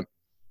if you don't.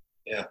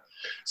 Yeah.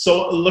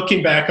 So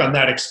looking back on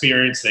that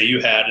experience that you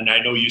had, and I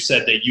know you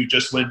said that you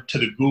just went to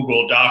the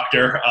Google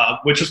doctor,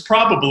 which is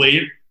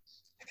probably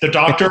the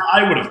doctor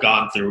I would have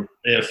gone through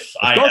if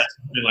I had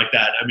something like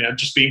that. I mean, I'm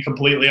just being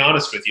completely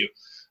honest with you.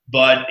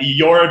 But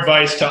your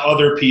advice to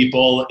other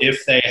people,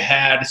 if they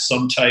had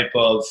some type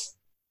of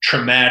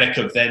traumatic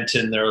event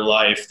in their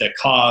life that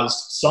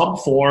caused some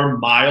form,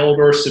 mild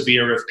or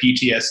severe, of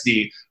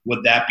PTSD,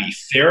 would that be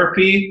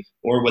therapy,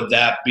 or would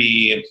that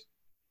be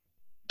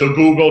the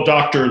Google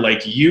doctor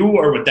like you,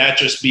 or would that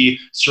just be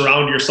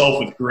surround yourself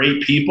with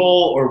great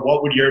people, or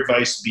what would your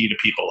advice be to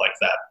people like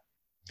that?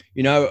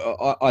 You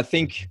know, I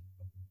think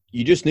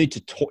you just need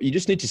to talk, you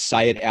just need to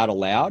say it out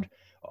aloud.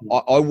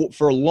 I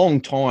for a long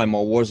time,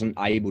 I wasn't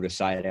able to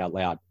say it out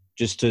loud,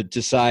 just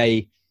to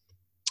say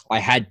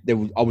I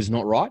was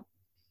not right.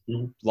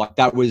 Mm-hmm. Like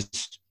that was,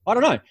 I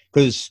don't know,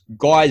 because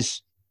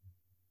guys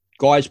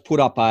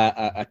put up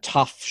a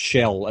tough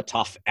shell, a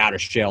tough outer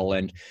shell,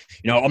 and,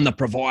 you know, I'm the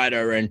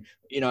provider, and,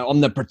 you know,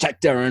 I'm the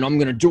protector, and I'm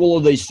going to do all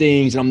of these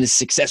things, and I'm this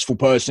successful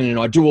person, and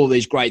I do all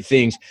these great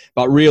things.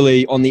 But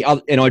really on the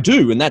other, and I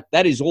do, and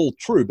that is all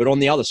true. But on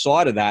the other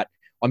side of that,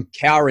 I'm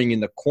cowering in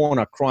the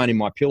corner, crying in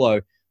my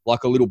pillow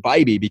like a little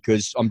baby,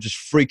 because I'm just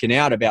freaking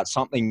out about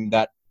something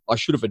that I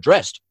should have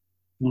addressed.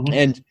 Mm-hmm.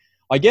 And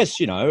I guess,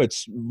 you know,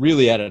 it's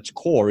really at its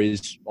core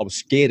is I was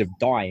scared of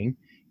dying,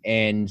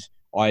 and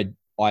I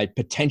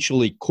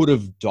potentially could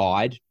have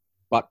died,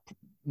 but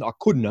I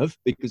couldn't have,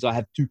 because I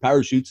have 2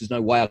 parachutes. There's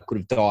no way I could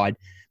have died.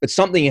 But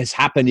something has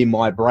happened in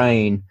my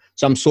brain,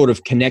 some sort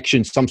of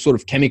connection, some sort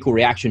of chemical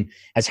reaction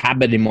has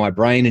happened in my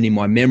brain and in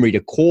my memory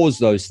to cause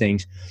those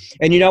things.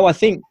 And, you know, I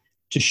think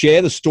to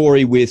share the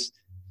story with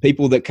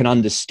people that can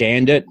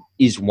understand it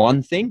is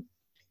one thing,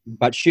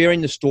 but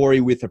sharing the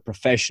story with a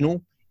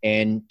professional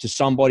and to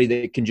somebody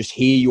that can just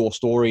hear your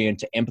story and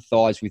to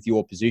empathize with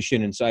your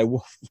position and say,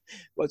 well,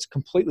 it's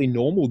completely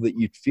normal that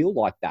you'd feel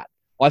like that.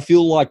 I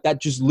feel like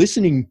that just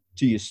listening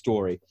to your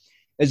story.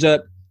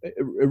 It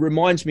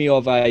reminds me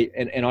of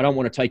and I don't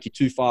want to take you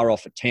too far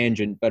off a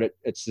tangent, but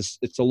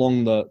it's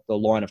along the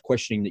line of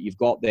questioning that you've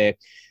got there.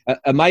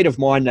 A mate of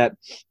mine that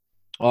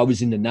I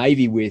was in the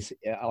Navy with,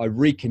 I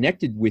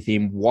reconnected with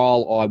him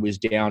while I was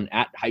down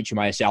at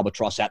HMAS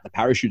Albatross at the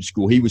parachute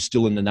school. He was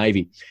still in the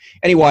Navy.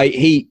 Anyway,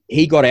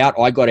 he got out,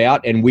 I got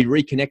out, and we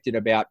reconnected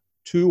about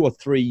 2 or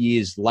 3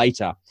 years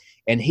later.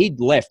 And he'd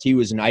left, he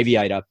was an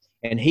aviator,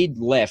 and he'd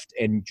left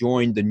and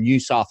joined the New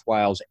South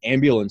Wales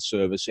Ambulance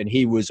Service, and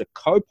he was a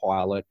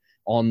co-pilot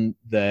on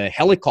the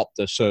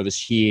helicopter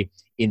service here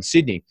in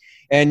Sydney.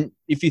 And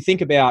if you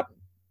think about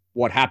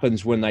what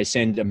happens when they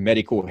send a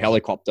medical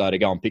helicopter to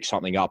go and pick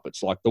something up,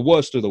 it's like the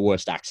worst of the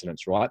worst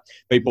accidents, right?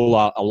 People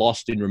are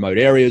lost in remote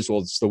areas,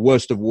 or it's the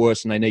worst of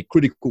worst, and they need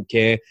critical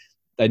care.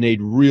 They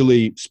need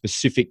really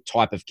specific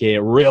type of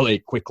care really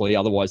quickly,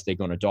 otherwise they're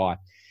going to die.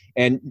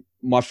 And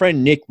my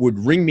friend Nick would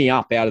ring me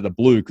up out of the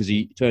blue, because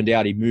he turned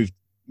out he moved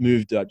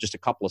just a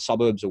couple of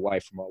suburbs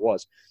away from where I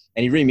was.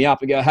 And he'd ring me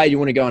up and go, "Hey, do you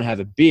want to go and have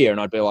a beer?" And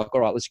I'd be like,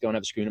 "All right, let's go and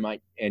have a schooner,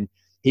 mate." And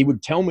he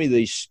would tell me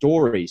these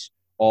stories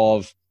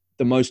of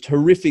the most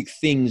horrific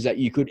things that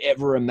you could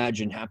ever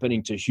imagine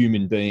happening to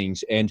human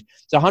beings. And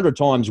it's 100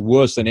 times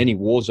worse than any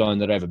war zone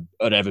that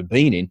I'd ever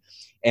been in.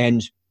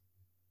 And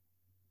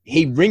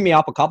he'd ring me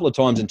up a couple of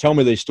times and tell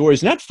me these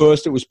stories. And at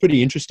first it was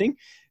pretty interesting.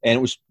 And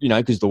it was,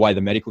 because the way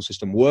the medical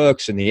system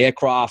works and the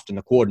aircraft and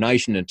the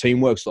coordination and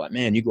teamwork's like,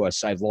 man, you guys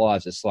save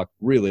lives. It's like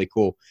really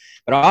cool.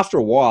 But after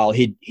a while,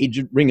 he'd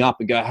ring up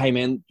and go, hey,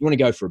 man, you want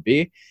to go for a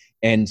beer?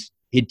 And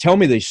he'd tell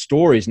me these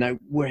stories and they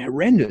were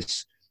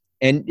horrendous.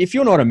 And if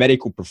you're not a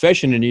medical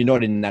profession and you're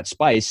not in that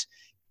space,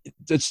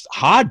 it's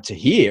hard to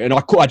hear. And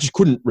I just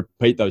couldn't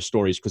repeat those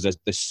stories because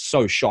they're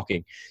so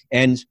shocking.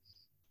 And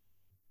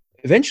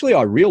eventually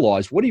I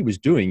realized what he was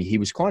doing, he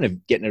was kind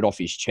of getting it off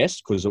his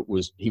chest because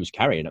he was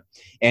carrying it.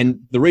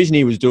 And the reason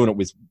he was doing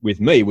it with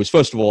me was,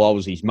 first of all, I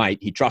was his mate.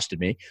 He trusted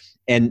me.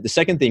 And the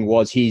second thing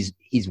was his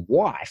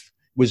wife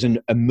was an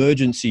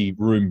emergency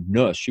room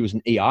nurse. She was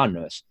an ER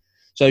nurse.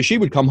 So she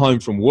would come home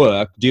from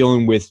work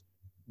dealing with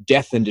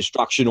death and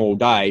destruction all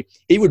day.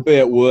 He would be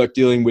at work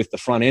dealing with the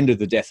front end of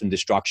the death and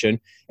destruction.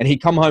 And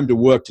he'd come home to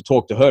work to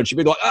talk to her. And she'd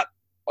be like, I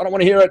don't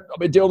want to hear it. I've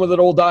been dealing with it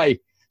all day.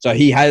 So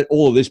he had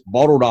all of this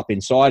bottled up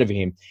inside of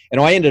him. And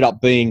I ended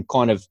up being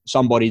kind of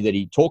somebody that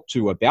he talked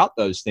to about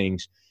those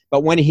things.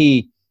 But when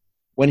he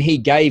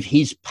gave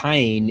his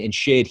pain and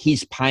shared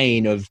his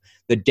pain of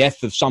the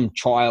death of some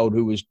child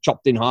who was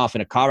chopped in half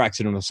in a car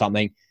accident or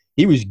something,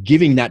 he was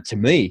giving that to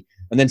me.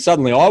 And then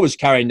suddenly I was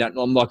carrying that and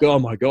I'm like, oh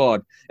my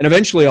God. And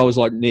eventually I was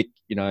like, Nick,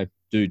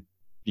 dude,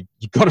 you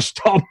got to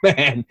stop,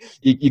 man.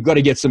 You got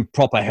to get some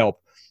proper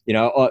help.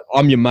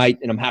 I'm your mate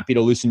and I'm happy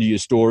to listen to your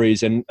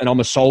stories and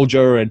I'm a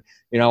soldier and,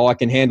 I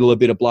can handle a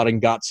bit of blood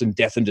and guts and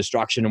death and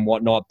destruction and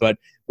whatnot. But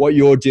what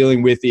you're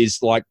dealing with is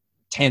like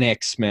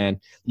 10x, man.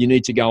 You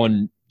need to go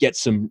and get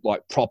some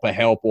like proper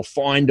help or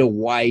find a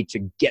way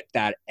to get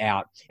that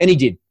out. And he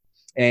did.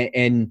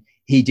 And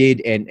he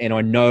did. And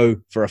I know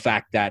for a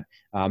fact that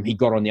he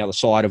got on the other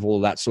side of all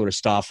of that sort of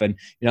stuff. And,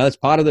 that's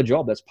part of the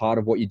job. That's part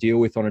of what you deal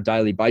with on a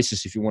daily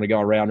basis. If you want to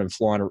go around and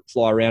fly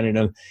around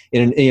in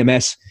an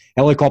EMS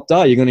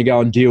helicopter, you're going to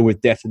go and deal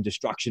with death and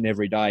destruction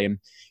every day.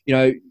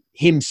 And,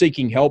 him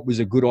seeking help was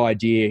a good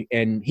idea.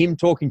 And him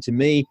talking to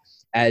me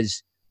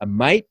as a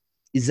mate,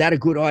 is that a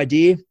good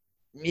idea?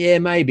 Yeah,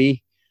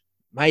 maybe.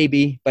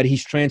 But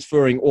he's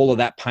transferring all of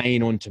that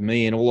pain onto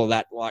me and all of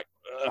that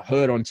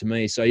hurt onto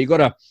me. So you got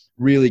to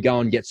really go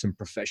and get some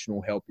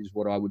professional help is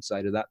what I would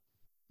say to that.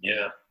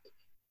 Yeah.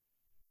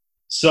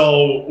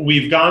 So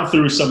we've gone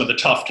through some of the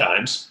tough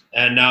times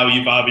and now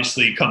you've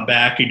obviously come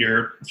back and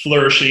you're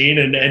flourishing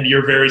and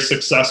you're very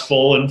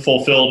successful and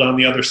fulfilled on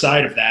the other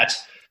side of that.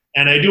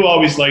 And I do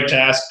always like to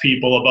ask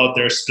people about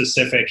their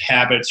specific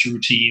habits,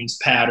 routines,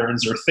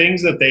 patterns, or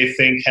things that they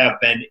think have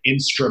been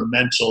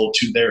instrumental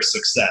to their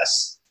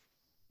success.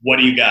 What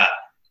do you got?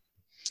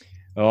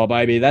 Oh,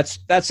 baby,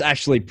 that's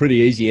actually pretty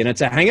easy. And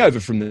it's a hangover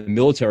from the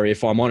military,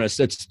 if I'm honest.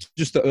 It's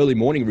just the early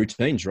morning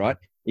routines, right?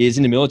 Is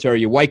in the military,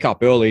 you wake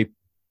up early,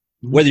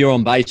 whether you're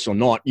on base or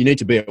not, you need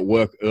to be at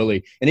work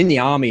early. And in the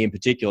Army in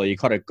particular, you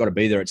kind of got to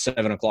be there at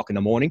 7 o'clock in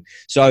the morning.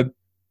 So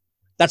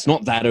that's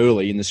not that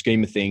early in the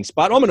scheme of things,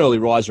 but I'm an early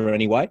riser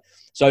anyway.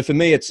 So for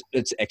me, it's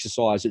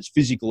exercise. It's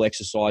physical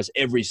exercise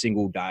every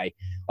single day.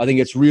 I think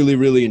it's really,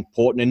 really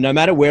important. And no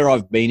matter where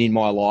I've been in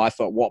my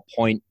life, at what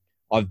point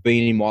I've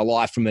been in my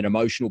life from an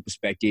emotional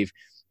perspective,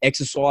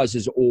 exercise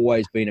has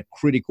always been a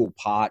critical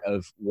part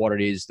of what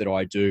it is that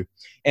I do.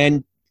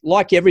 And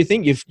like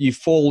everything, you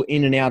fall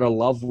in and out of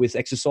love with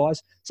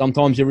exercise.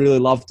 Sometimes you really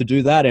love to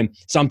do that. And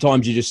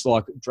sometimes you just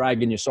like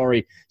dragging your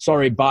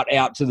sorry butt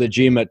out to the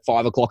gym at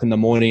 5 o'clock in the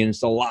morning. And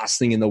it's the last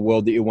thing in the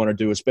world that you want to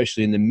do,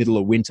 especially in the middle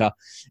of winter.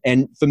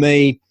 And for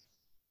me,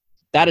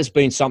 that has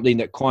been something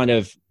that kind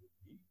of,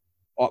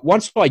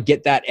 once I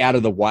get that out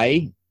of the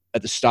way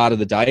at the start of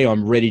the day,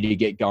 I'm ready to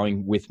get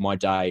going with my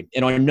day.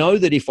 And I know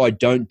that if I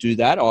don't do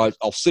that,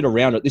 I'll sit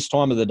around at this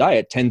time of the day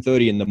at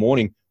 10:30 in the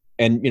morning.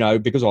 And,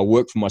 because I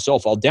work for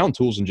myself, I'll down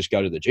tools and just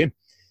go to the gym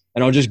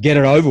and I'll just get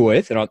it over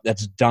with and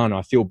that's done.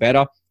 I feel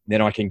better.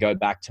 Then I can go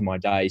back to my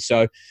day.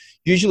 So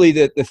usually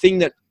the thing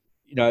that,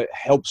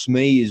 helps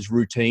me is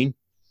routine.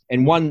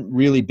 And one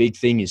really big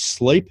thing is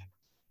sleep.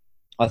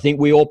 I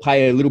think we all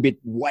pay a little bit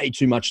way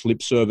too much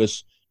lip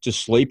service to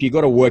sleep. You've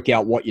got to work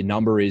out what your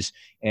number is.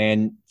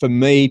 And for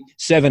me,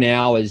 7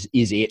 hours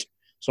is it.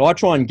 So I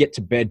try and get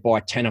to bed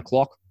by 10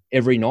 o'clock.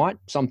 Every night,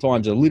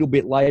 sometimes a little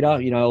bit later,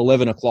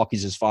 11 o'clock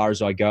is as far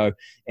as I go.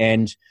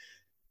 And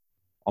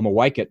I'm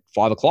awake at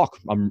 5 o'clock.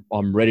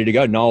 I'm ready to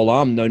go. No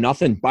alarm, no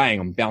nothing. Bang,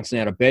 I'm bouncing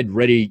out of bed,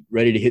 ready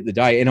to hit the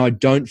day. And I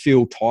don't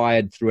feel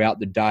tired throughout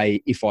the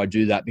day if I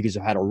do that because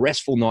I've had a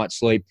restful night's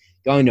sleep,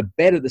 going to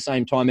bed at the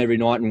same time every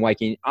night and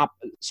waking up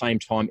at the same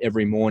time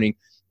every morning.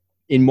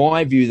 In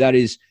my view, that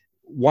is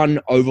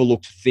one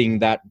overlooked thing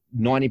that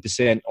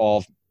 90%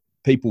 of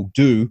people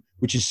do,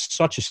 which is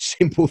such a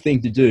simple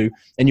thing to do,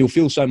 and you'll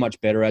feel so much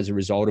better as a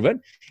result of it.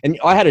 And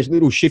I had a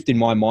little shift in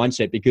my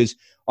mindset because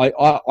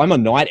I'm a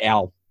night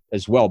owl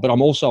as well, but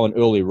I'm also an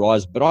early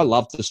riser. But I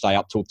love to stay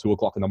up till 2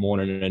 o'clock in the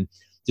morning and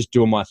just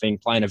doing my thing,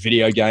 playing a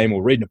video game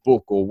or reading a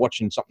book or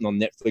watching something on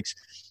Netflix.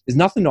 There's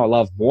nothing I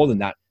love more than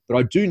that. But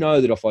I do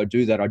know that if I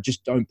do that, I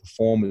just don't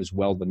perform as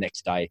well the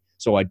next day.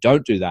 So I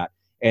don't do that.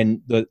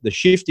 And the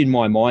shift in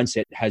my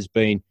mindset has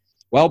been,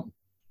 well,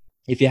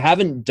 if you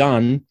haven't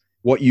done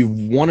what you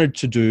wanted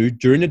to do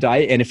during the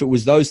day, and if it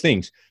was those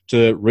things,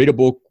 to read a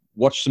book,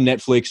 watch some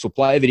Netflix, or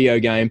play a video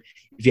game,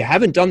 if you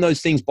haven't done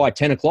those things by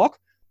 10 o'clock,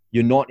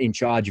 you're not in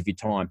charge of your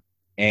time.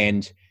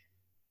 And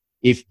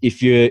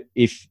if you're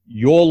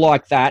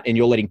like that and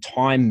you're letting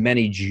time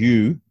manage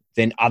you,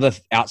 then other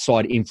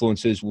outside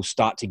influences will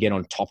start to get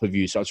on top of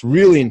you. So it's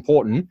really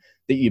important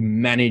that you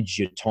manage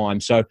your time.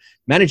 So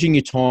managing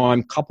your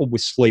time, coupled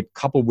with sleep,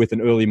 coupled with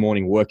an early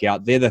morning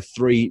workout, they're the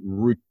three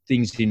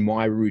things in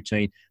my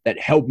routine that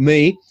help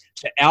me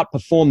to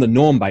outperform the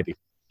norm, baby.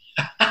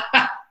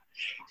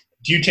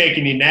 Do you take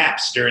any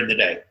naps during the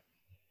day?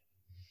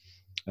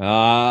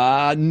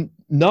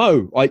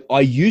 No,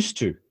 I used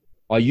to.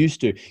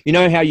 You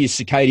know how your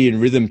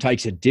circadian rhythm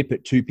takes a dip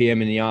at 2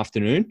 p.m. in the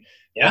afternoon?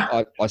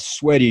 Yeah. I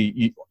swear to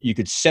you, you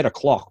could set a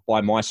clock by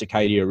my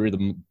circadian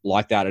rhythm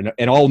like that.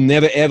 And I'll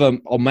never, ever,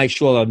 I'll make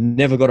sure that I've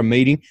never got a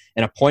meeting,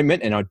 an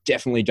appointment, and I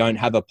definitely don't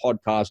have a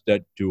podcast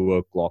at 2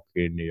 o'clock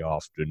in the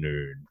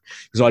afternoon.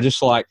 Because I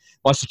just like,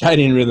 my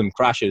circadian rhythm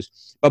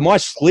crashes. But my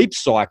sleep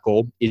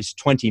cycle is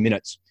 20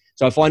 minutes.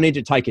 So if I need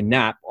to take a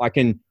nap, I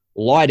can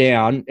lie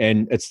down,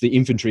 and it's the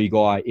infantry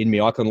guy in me.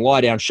 I can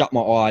lie down, shut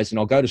my eyes, and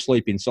I'll go to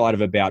sleep inside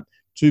of about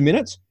 2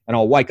 minutes, and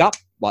I'll wake up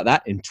like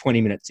that in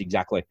 20 minutes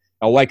exactly.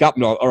 I'll wake up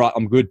and all right,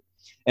 I'm good.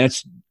 And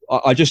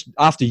I just,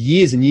 after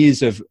years and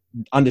years of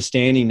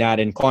understanding that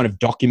and kind of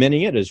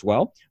documenting it as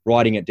well,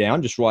 writing it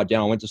down, just write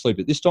down, I went to sleep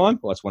at this time.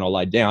 Well, that's when I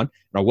laid down,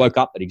 and I woke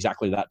up at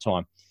exactly that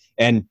time.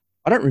 And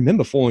I don't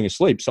remember falling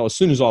asleep. So as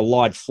soon as I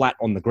lied flat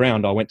on the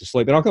ground, I went to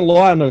sleep. And I can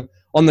lie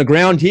on the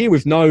ground here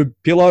with no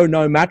pillow,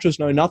 no mattress,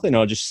 no nothing.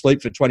 I'll just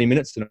sleep for 20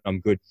 minutes and I'm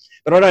good.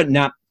 But I don't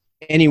nap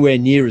anywhere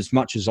near as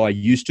much as I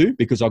used to,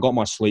 because I got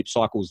my sleep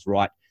cycles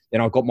right.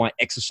 And I've got my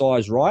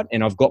exercise right,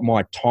 and I've got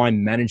my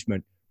time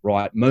management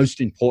right, most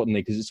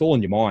importantly, because it's all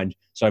in your mind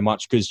so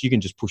much, because you can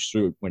just push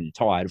through it when you're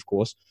tired, of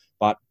course,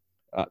 but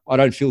I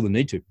don't feel the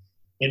need to.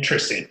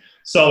 Interesting.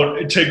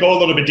 So to go a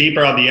little bit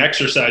deeper on the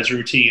exercise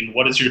routine,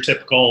 what is your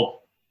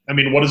typical,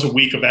 what does a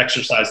week of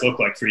exercise look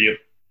like for you?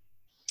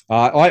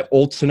 I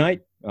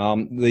alternate.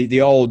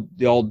 The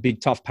old big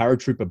tough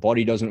paratrooper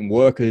body doesn't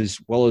work as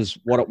well as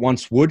what it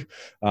once would.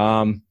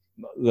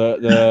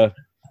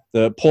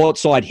 The port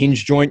side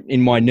hinge joint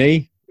in my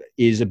knee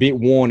is a bit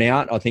worn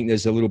out. I think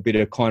there's a little bit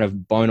of kind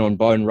of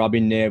bone-on-bone rub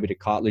in there, a bit of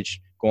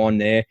cartilage gone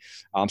there.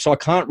 So I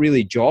can't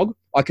really jog.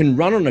 I can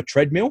run on a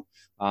treadmill,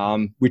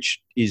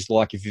 which is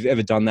like, if you've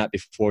ever done that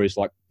before, is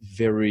like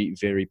very,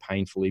 very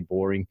painfully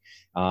boring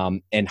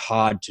and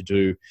hard to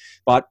do.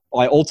 But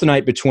I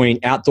alternate between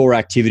outdoor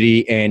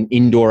activity and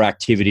indoor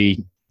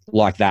activity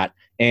like that.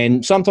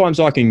 And sometimes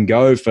I can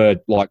go for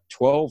like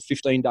 12,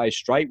 15 days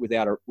straight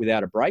without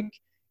a break.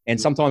 And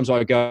sometimes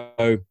I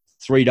go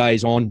 3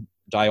 days on,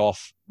 day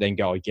off, then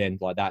go again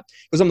like that.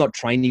 Because I'm not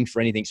training for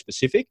anything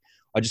specific.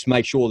 I just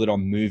make sure that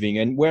I'm moving.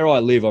 And where I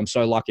live, I'm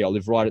so lucky. I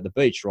live right at the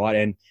beach, right?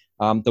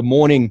 And the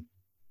morning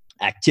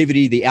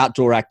activity, the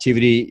outdoor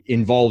activity,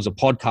 involves a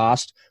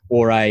podcast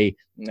or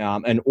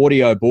an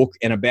audio book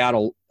and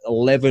about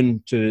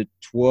 11 to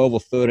 12 or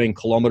 13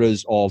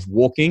 kilometers of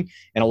walking,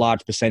 and a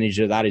large percentage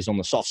of that is on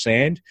the soft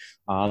sand.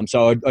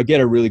 So I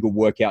get a really good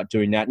workout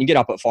doing that. And you get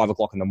up at 5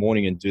 o'clock in the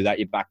morning and do that,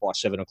 you're back by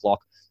 7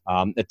 o'clock.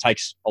 It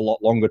takes a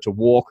lot longer to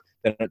walk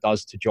than it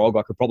does to jog.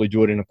 I could probably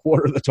do it in a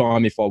quarter of the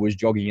time if I was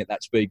jogging at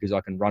that speed, because I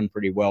can run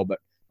pretty well, but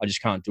I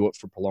just can't do it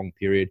for a prolonged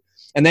period.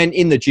 And then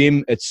in the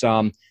gym, it's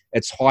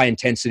high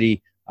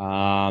intensity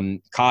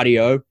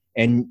cardio,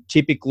 and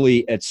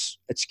typically it's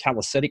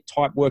calisthenic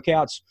type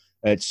workouts.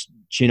 It's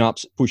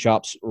chin-ups,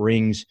 push-ups,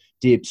 rings,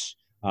 dips,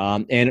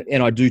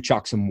 and I do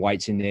chuck some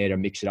weights in there to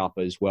mix it up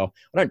as well.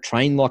 I don't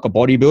train like a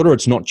bodybuilder.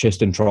 It's not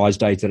chest and tries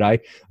day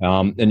today,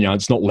 and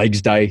it's not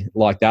legs day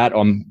like that.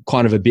 I'm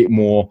kind of a bit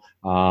more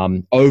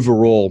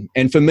overall.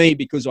 And for me,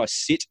 because I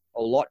sit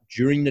a lot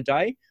during the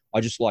day,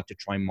 I just like to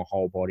train my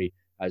whole body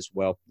as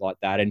well like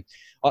that. And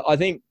I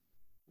think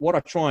what I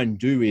try and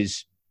do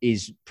is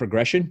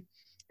progression.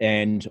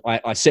 And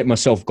I set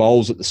myself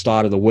goals at the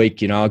start of the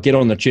week. I get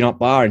on the chin-up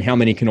bar, and how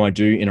many can I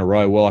do in a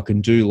row? Well, I can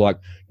do like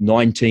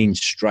 19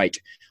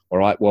 straight. All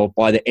right. Well,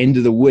 by the end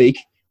of the week,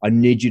 I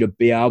need you to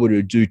be able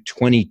to do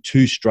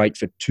 22 straight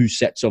for 2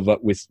 sets of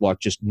it with like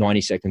just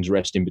 90 seconds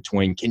rest in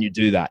between. Can you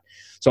do that?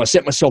 So I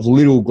set myself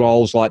little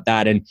goals like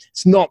that, and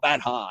it's not that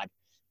hard.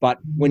 But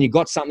when you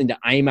got something to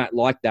aim at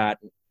like that,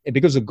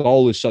 because the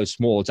goal is so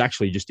small, it's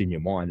actually just in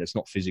your mind. It's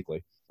not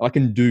physically. I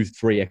can do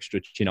 3 extra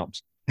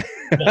chin-ups.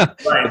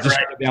 Right. Just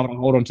to be able to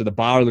hold on to the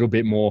bar a little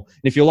bit more.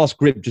 And if you lost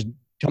grip, just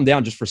come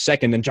down just for a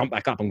second, then jump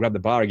back up and grab the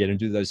bar again and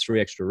do those 3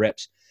 extra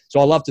reps.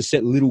 So I love to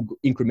set little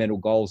incremental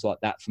goals like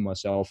that for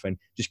myself and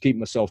just keep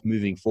myself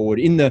moving forward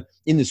in the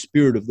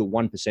spirit of the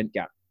 1%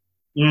 gap.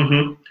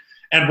 Mm-hmm.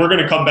 And we're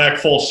going to come back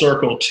full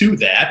circle to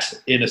that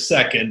in a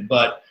second.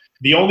 But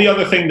the only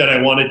other thing that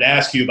I wanted to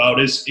ask you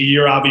about is,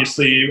 you're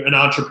obviously an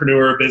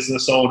entrepreneur,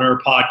 business owner,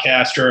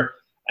 podcaster,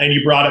 and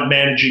you brought up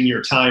managing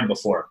your time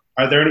before.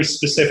 Are there any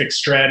specific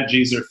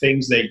strategies or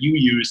things that you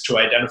use to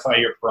identify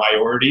your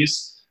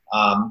priorities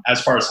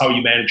as far as how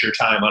you manage your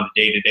time on a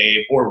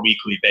day-to-day or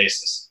weekly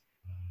basis?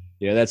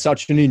 Yeah, that's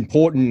such an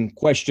important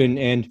question,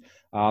 and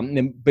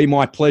it'd be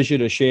my pleasure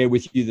to share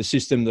with you the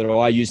system that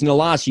I use. In the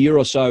last year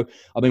or so,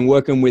 I've been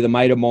working with a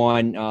mate of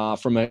mine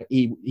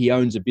he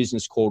owns a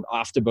business called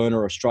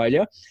Afterburner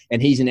Australia,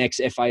 and he's an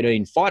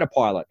ex-F-18 fighter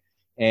pilot.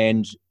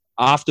 And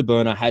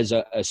Afterburner has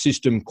a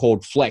system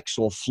called Flex,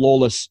 or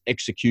Flawless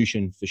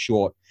Execution for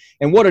short.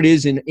 And what it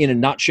is in a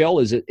nutshell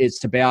is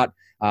it's about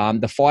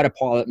the fighter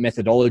pilot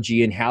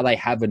methodology and how they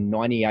have a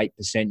 98%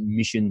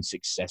 mission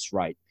success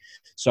rate.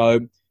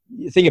 So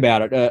think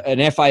about it.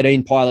 An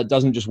F-18 pilot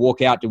doesn't just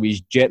walk out to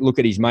his jet, look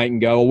at his mate and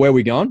go, oh, where are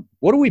we going?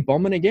 What are we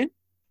bombing again?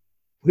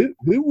 Who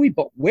we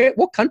where?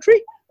 What country?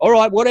 All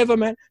right, whatever,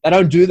 man. They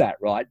don't do that,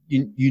 right?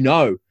 You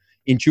know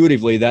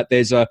intuitively that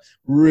there's a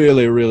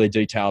really, really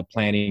detailed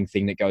planning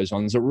thing that goes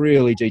on. There's a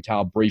really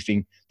detailed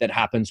briefing that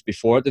happens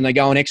before it. Then they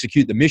go and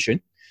execute the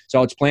mission.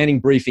 So it's planning,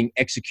 briefing,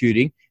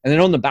 executing. And then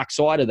on the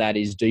backside of that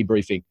is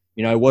debriefing.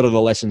 You know, what are the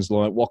lessons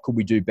learned? What could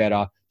we do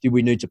better? Did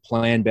we need to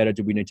plan better?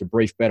 Did we need to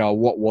brief better?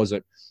 What was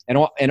it? And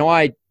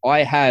I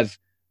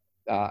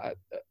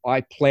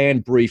plan,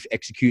 brief,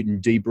 execute,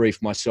 and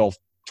debrief myself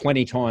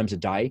 20 times a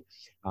day.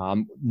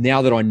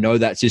 Now that I know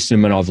that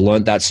system and I've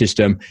learned that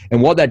system,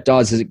 and what that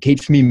does is it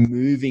keeps me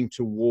moving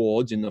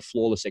towards, in the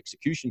flawless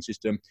execution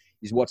system,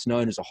 is what's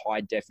known as a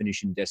high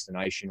definition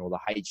destination, or the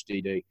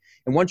HDD.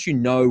 And once you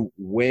know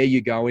where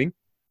you're going,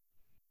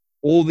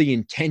 all the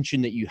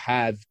intention that you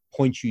have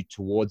points you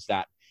towards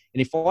that.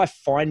 And if I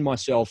find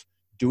myself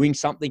doing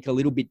something a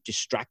little bit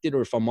distracted,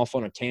 or if I'm off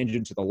on a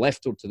tangent to the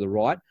left or to the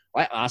right,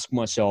 I ask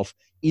myself,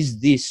 is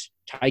this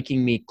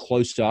taking me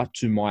closer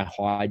to my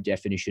high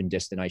definition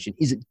destination?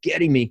 Is it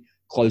getting me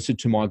closer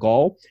to my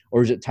goal,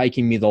 or is it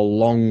taking me the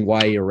long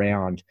way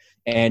around?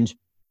 And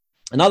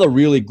another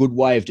really good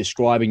way of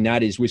describing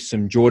that is with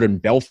some Jordan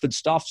Belfort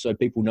stuff. So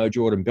people know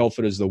Jordan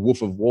Belfort as the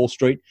Wolf of Wall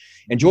Street.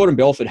 And Jordan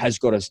Belfort has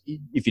got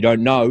if you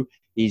don't know,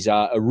 he's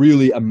a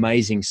really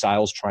amazing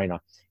sales trainer.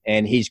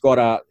 And he's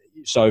got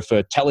so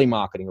for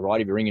telemarketing,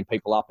 right? If you're ringing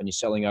people up and you're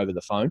selling over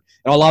the phone.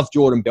 And I love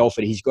Jordan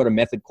Belfort. He's got a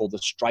method called the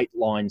straight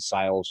line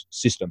sales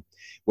system,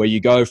 where you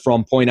go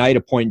from point A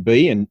to point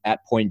B, and at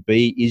point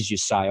B is your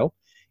sale.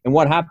 And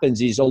what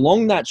happens is,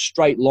 along that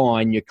straight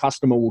line, your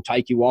customer will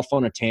take you off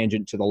on a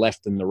tangent to the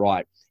left and the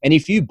right. And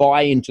if you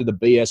buy into the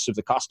BS of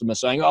the customer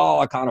saying, oh,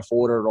 I can't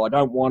afford it, or I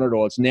don't want it,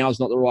 or now's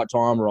not the right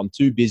time, or I'm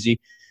too busy,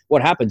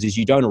 what happens is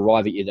you don't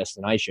arrive at your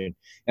destination.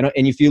 And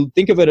if you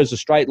think of it as a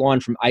straight line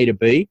from A to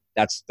B,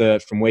 that's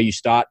from where you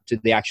start to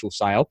the actual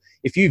sale.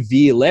 If you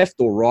veer left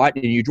or right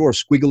and you draw a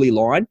squiggly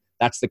line,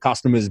 that's the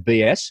customer's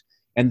BS.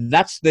 And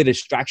that's the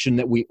distraction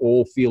that we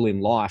all feel in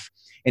life.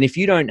 And if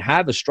you don't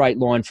have a straight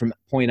line from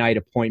point A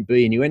to point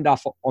B, and you end up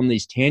on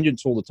these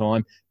tangents all the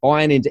time,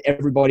 buying into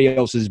everybody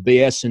else's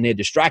BS and their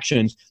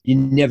distractions, you're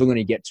never going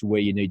to get to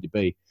where you need to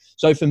be.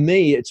 So for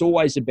me, it's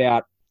always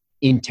about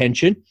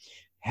intention.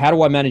 How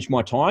do I manage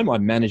my time? I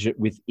manage it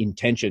with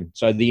intention.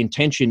 So the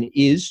intention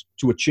is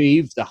to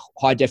achieve the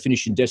high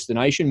definition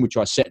destination, which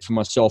I set for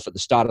myself at the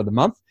start of the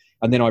month.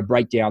 And then I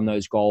break down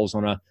those goals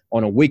on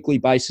a weekly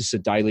basis, a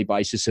daily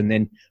basis. And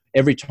then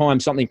every time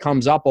something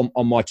comes up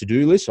on my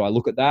to-do list, so I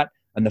look at that.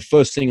 And the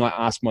first thing I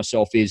ask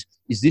myself is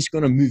this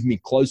going to move me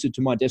closer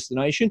to my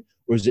destination,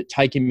 or is it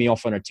taking me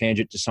off on a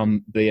tangent to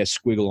some BS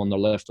squiggle on the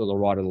left or the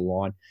right of the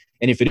line?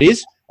 And if it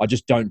is, I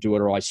just don't do it,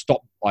 or I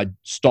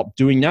stop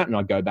doing that, and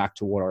I go back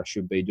to what I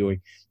should be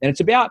doing. And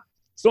it's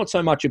not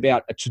so much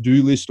about a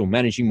to-do list or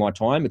managing my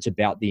time. It's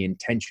about the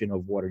intention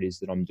of what it is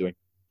that I'm doing.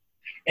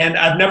 And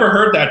I've never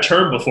heard that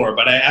term before,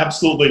 but I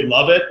absolutely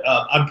love it.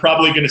 I'm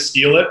probably going to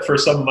steal it for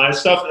some of my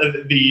stuff.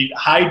 The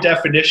high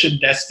definition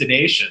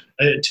destination.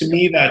 To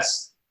me,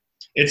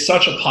 it's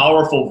such a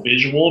powerful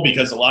visual,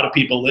 because a lot of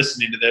people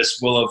listening to this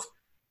will have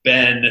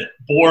been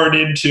born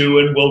into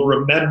and will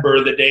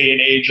remember the day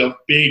and age of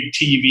big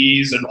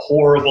TVs and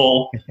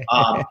horrible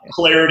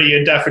clarity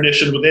and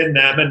definition within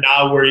them. And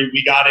now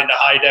we got into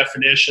high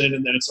definition,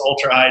 and then it's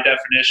ultra high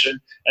definition,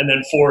 and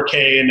then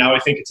 4K, and now I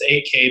think it's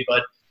 8K.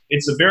 But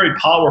it's a very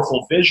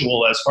powerful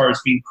visual as far as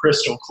being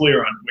crystal clear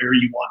on where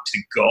you want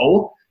to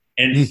go,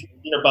 and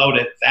thinking about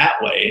it that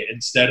way,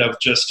 instead of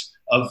just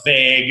a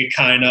vague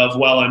kind of,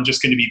 well, I'm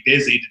just going to be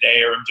busy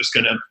today, or I'm just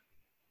going to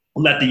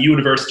let the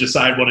universe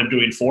decide what I'm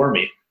doing for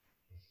me.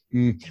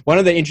 One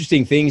of the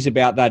interesting things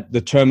about that,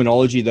 the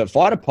terminology that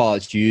fighter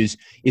pilots use,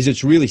 is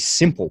it's really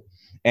simple,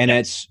 and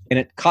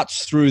it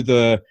cuts through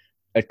the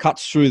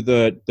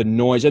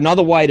noise.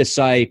 Another way to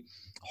say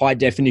high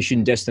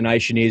definition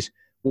destination is,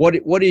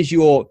 what is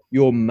your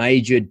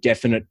major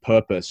definite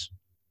purpose?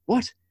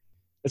 What?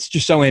 It's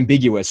just so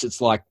ambiguous.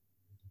 It's like,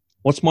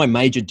 what's my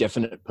major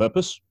definite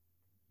purpose?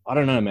 I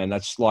don't know, man.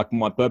 That's like,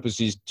 my purpose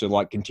is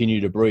to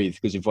continue to breathe,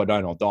 because if I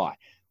don't, I'll die.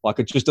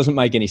 It just doesn't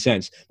make any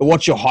sense. But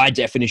what's your high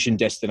definition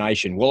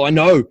destination? Well, I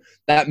know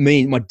that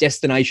means my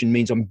destination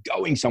means I'm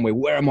going somewhere.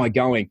 Where am I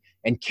going?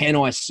 And can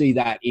I see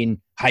that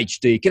in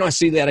HD? Can I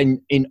see that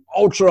in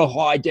ultra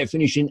high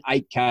definition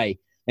 8K?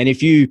 And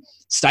if you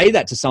say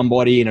that to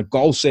somebody in a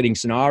goal setting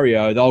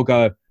scenario, they'll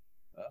go,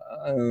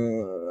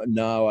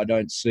 no, I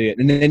don't see it.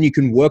 And then you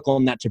can work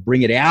on that to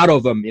bring it out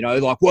of them,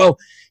 like, well,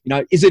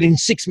 is it in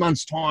 6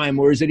 months time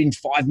or is it in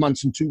 5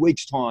 months and 2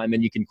 weeks time?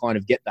 And you can kind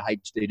of get the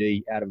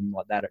HDD out of them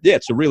like that. Yeah,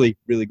 it's a really,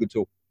 really good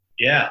tool.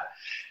 Yeah.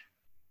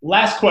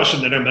 Last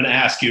question that I'm going to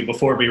ask you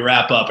before we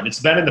wrap up, and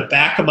it's been in the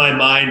back of my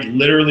mind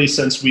literally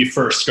since we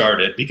first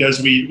started,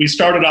 because we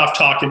started off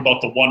talking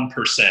about the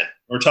 1%.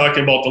 We're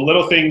talking about the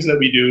little things that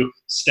we do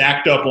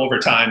stacked up over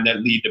time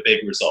that lead to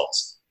big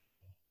results.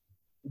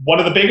 One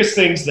of the biggest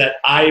things that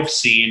I've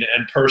seen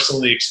and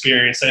personally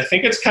experienced, and I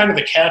think it's kind of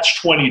the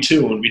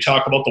catch-22 when we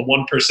talk about the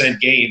 1%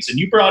 gains, and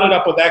you brought it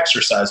up with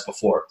exercise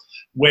before,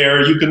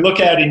 where you can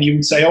look at it and you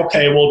can say,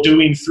 okay, well,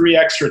 doing 3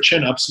 extra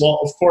chin-ups, well,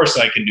 of course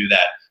I can do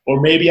that. Or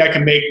maybe I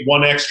can make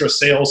 1 extra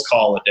sales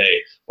call a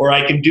day, or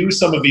I can do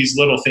some of these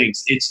little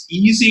things. It's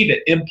easy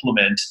to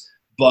implement,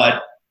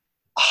 but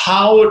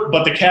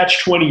the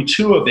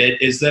catch-22 of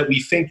it is that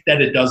we think that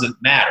it doesn't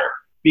matter.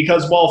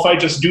 Because, well, if I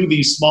just do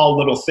these small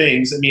little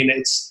things,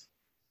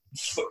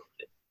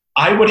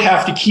 I would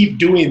have to keep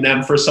doing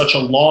them for such a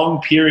long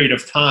period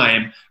of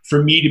time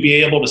for me to be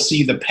able to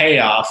see the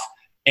payoff.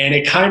 And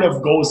it kind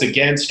of goes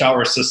against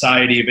our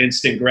society of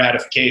instant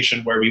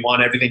gratification where we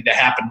want everything to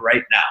happen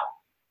right now.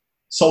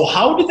 So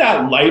how did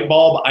that light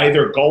bulb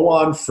either go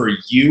on for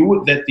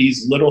you that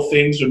these little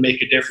things would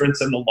make a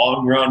difference in the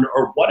long run,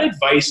 or what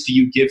advice do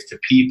you give to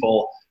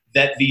people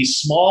that these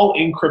small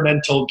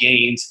incremental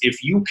gains,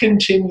 if you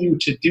continue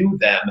to do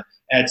them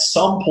at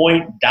some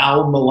point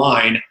down the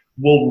line,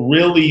 will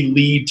really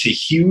lead to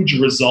huge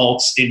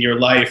results in your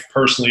life,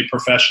 personally,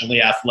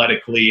 professionally,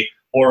 athletically,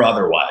 or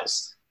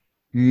otherwise?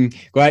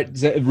 Great.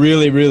 It's a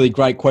really, really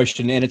great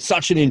question. And it's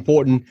such an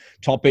important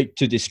topic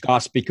to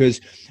discuss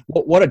because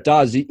what it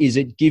does is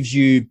it gives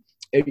you,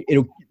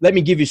 let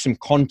me give you some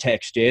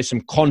context,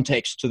 some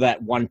context to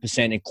that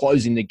 1% and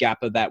closing the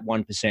gap of that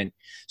 1%.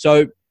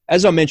 So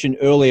as I mentioned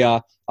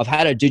earlier, I've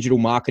had a digital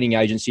marketing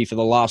agency for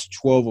the last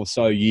 12 or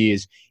so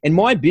years, and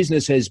my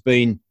business has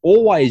been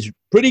always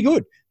pretty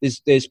good.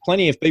 There's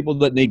plenty of people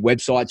that need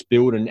websites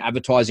built and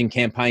advertising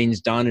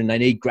campaigns done, and they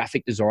need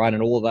graphic design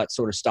and all of that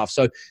sort of stuff.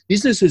 So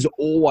business has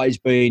always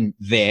been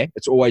there.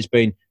 It's always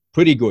been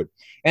pretty good.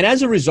 And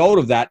as a result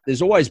of that,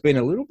 there's always been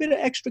a little bit of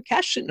extra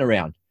cash sitting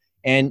around.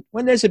 And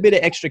when there's a bit of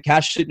extra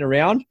cash sitting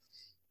around,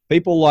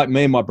 people like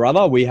me and my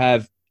brother, we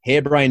have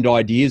harebrained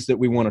ideas that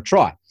we want to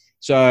try.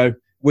 So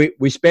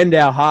we spend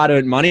our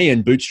hard-earned money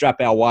and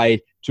bootstrap our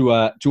way to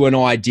an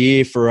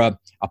idea for a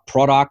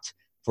product,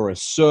 for a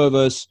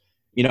service.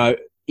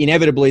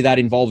 Inevitably that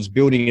involves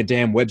building a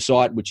damn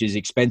website, which is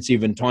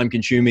expensive and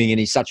time-consuming,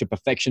 and he's such a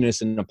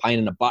perfectionist and a pain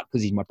in the butt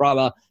because he's my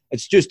brother.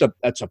 It's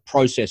a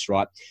process,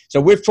 right? So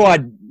we've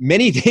tried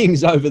many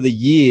things over the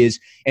years,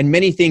 and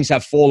many things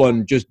have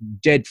fallen just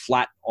dead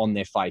flat on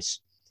their face.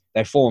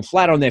 They've fallen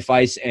flat on their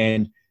face,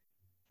 and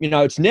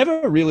it's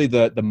never really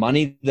the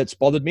money that's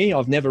bothered me.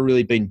 I've never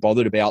really been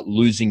bothered about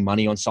losing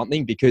money on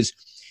something because,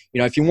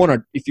 if you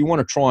want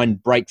to try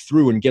and break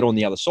through and get on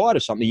the other side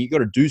of something, you've got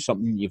to do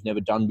something you've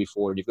never done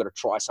before, and you've got to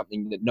try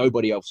something that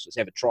nobody else has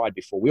ever tried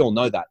before. We all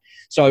know that.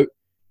 So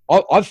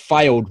I've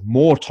failed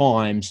more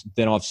times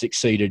than I've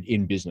succeeded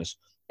in business,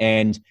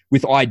 and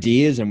with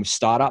ideas and with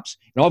startups.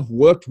 And I've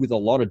worked with a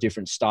lot of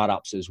different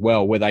startups as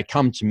well, where they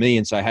come to me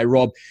and say, hey,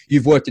 Rob,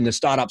 you've worked in the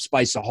startup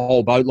space a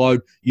whole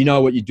boatload. You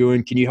know what you're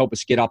doing. Can you help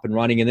us get up and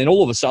running? And then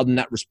all of a sudden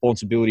that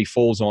responsibility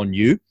falls on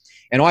you.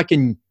 And I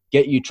can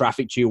get you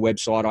traffic to your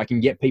website. I can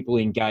get people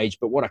engaged.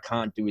 But what I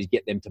can't do is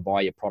get them to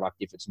buy your product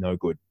if it's no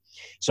good.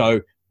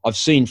 So I've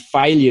seen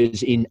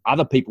failures in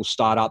other people's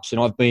startups,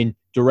 and I've been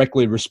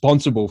directly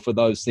responsible for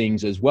those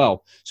things as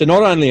well. So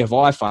not only have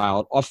I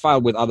failed, I've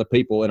failed with other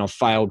people, and I've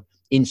failed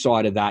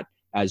inside of that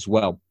as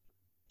well.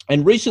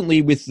 And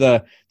recently with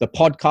the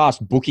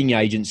podcast booking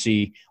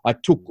agency, I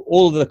took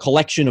all of the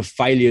collection of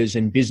failures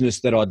in business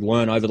that I'd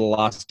learned over the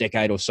last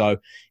decade or so.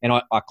 And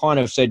I kind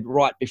of said,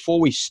 right, before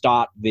we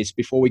start this,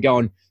 before we go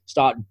and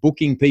start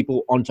booking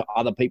people onto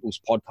other people's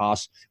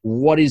podcasts,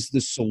 what is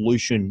the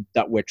solution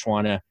that we're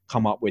trying to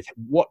come up with?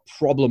 What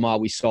problem are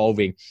we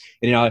solving?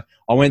 And,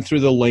 I went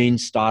through the lean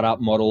startup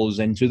models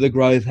and to the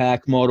growth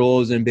hack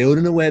models and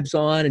building a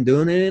website and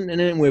doing it.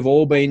 And we've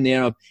all been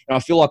there. And I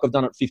feel like I've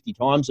done it 50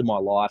 times in my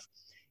life.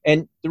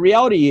 And the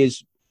reality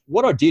is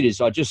what I did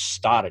is I just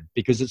started,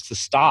 because it's the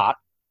start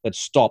that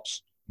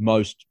stops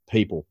most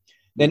people.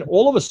 Then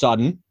all of a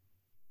sudden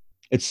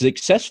it's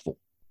successful.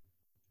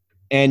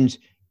 And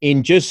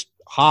in just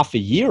half a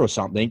year or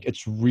something,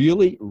 it's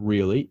really,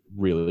 really,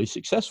 really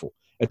successful.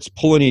 It's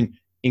pulling in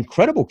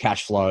incredible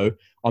cash flow.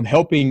 I'm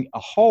helping a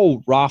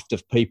whole raft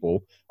of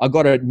people. I've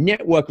got a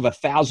network of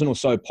 1,000 or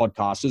so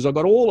podcasters. I've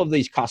got all of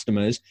these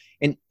customers,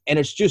 and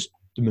it's just,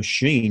 the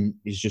machine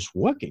is just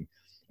working.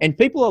 And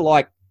people are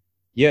like,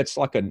 yeah, it's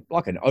like an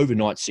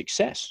overnight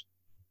success.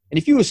 And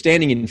if you were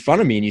standing in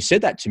front of me and you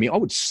said that to me, I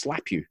would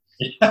slap you.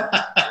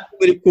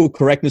 Political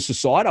correctness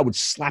aside, I would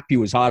slap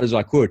you as hard as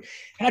I could.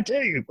 How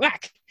dare you?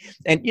 Whack.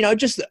 And,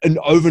 just an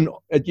overnight,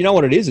 you know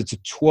what it is? It's a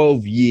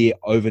 12-year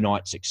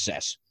overnight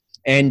success.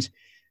 And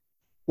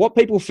what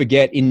people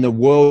forget in the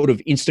world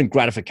of instant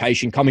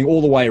gratification, coming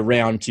all the way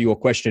around to your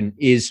question,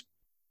 is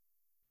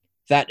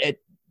that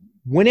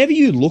whenever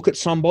you look at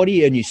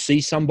somebody and you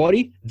see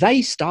somebody,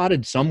 they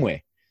started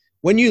somewhere.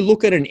 When you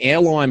look at an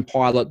airline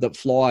pilot that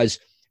flies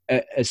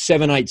a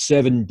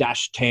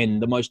 787-10,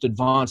 the most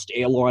advanced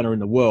airliner in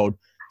the world,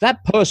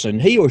 that person,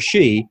 he or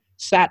she,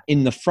 sat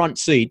in the front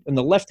seat, in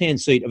the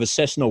left-hand seat of a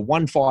Cessna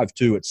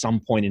 152 at some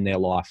point in their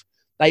life.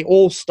 They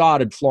all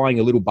started flying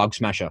a little bug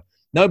smasher.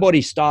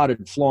 Nobody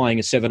started flying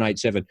a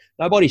 787.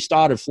 Nobody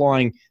started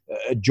flying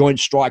a Joint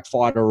Strike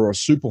Fighter or a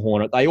Super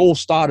Hornet. They all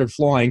started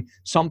flying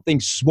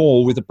something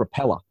small with a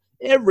propeller.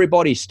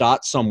 Everybody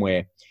starts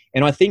somewhere.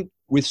 And I think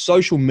with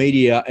social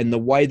media and the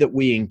way that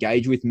we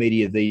engage with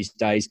media these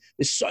days,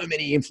 there's so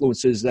many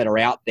influences that are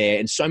out there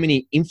and so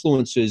many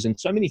influences and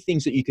so many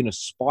things that you can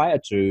aspire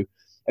to.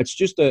 It's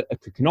just a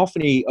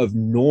cacophony of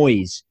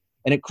noise.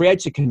 And it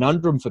creates a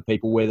conundrum for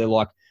people where they're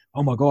like,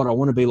 oh my God, I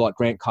want to be like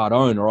Grant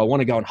Cardone, or I want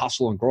to go and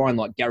hustle and grind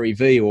like Gary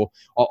Vee, or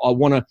I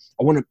want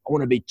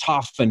to be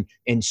tough and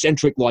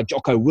eccentric like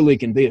Jocko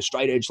Willink and be a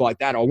straight edge like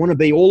that. I want to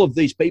be all of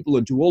these people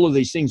and do all of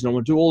these things, and I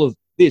want to do all of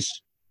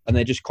this. And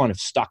they're just kind of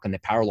stuck and they're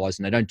paralyzed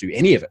and they don't do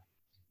any of it.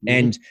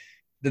 Mm-hmm.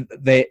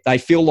 And they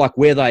feel like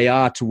where they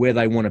are to where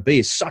they want to be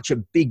is such a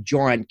big,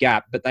 giant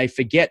gap, but they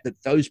forget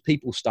that those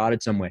people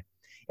started somewhere.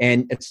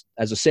 And it's,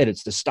 as I said,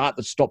 it's the start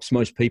that stops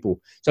most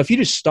people. So if you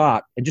just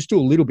start and just do a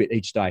little bit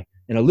each day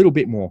and a little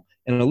bit more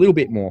and a little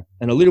bit more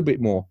and a little bit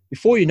more,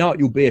 before you know it,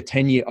 you'll be a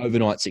 10-year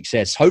overnight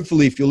success.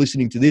 Hopefully, if you're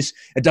listening to this,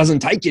 it doesn't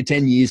take you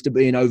 10 years to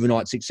be an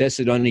overnight success.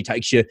 It only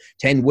takes you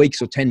 10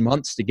 weeks or 10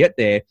 months to get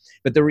there.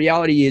 But the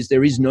reality is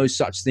there is no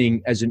such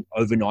thing as an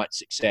overnight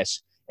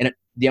success. And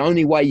the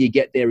only way you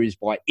get there is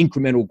by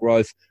incremental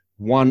growth,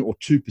 1 or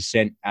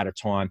 2% at a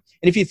time.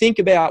 And if you think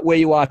about where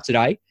you are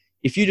today,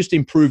 if you just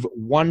improve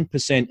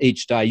 1%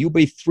 each day, you'll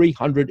be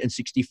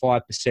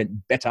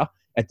 365% better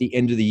at the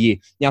end of the year.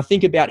 Now,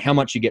 think about how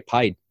much you get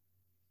paid.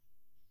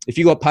 If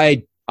you got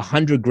paid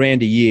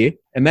 $100,000 a year,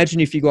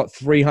 imagine if you got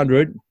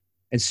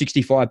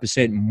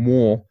 365%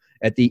 more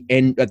at the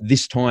end at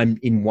this time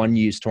in 1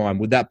 year's time.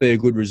 Would that be a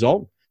good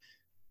result?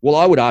 Well,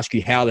 I would ask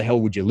you, how the hell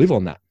would you live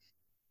on that?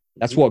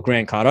 That's what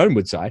Grant Cardone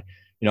would say.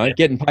 You know,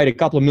 getting paid a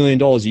couple of $1 million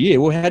a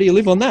year. Well, how do you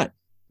live on that?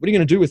 What are you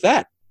going to do with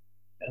that?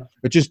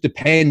 It just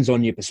depends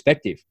on your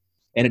perspective,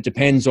 and it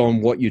depends on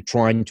what you're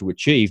trying to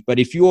achieve. But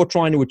if you're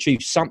trying to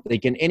achieve something,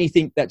 and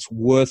anything that's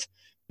worth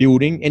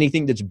building,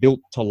 anything that's built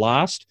to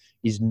last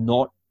is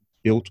not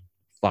built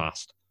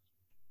fast.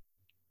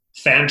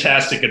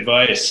 Fantastic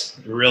advice.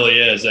 It really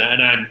is.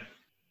 And I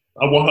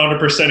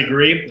 100%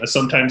 agree. I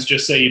sometimes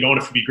just say you don't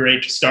have to be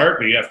great to start,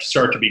 but you have to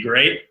start to be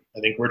great.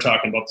 I think we're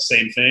talking about the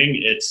same thing.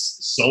 It's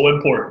so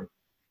important.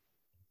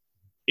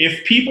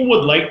 If people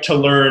would like to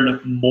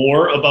learn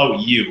more about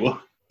you,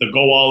 the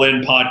Go All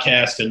In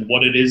podcast, and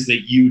what it is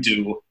that you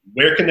do,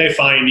 where can they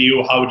find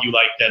you? How would you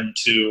like them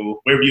to,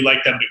 where would you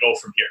like them to go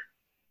from here?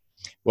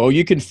 Well,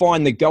 you can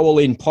find the Go All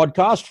In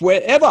podcast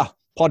wherever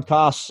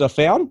podcasts are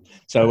found.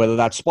 So whether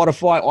that's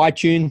Spotify,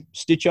 iTunes,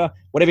 Stitcher,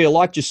 whatever you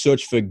like, just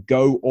search for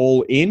Go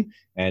All In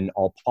and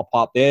I'll pop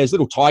up there. There's a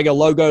little tiger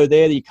logo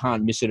there that you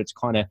can't miss it. It's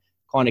kind of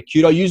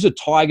cute. I use a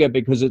tiger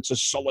because it's a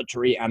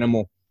solitary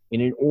animal.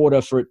 And in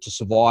order for it to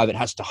survive, it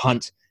has to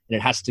hunt and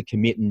it has to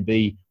commit and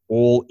be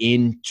all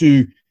in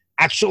to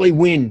actually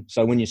win.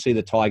 So when you see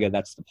the tiger,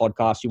 that's the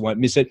podcast. You won't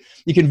miss it.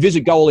 You can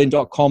visit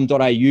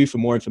goallin.com.au for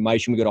more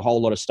information. We've got a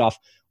whole lot of stuff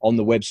on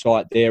the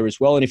website there as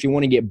well. And if you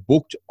want to get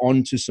booked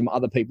onto some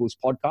other people's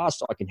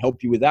podcasts, I can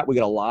help you with that. We've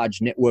got a large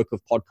network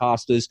of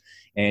podcasters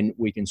and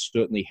we can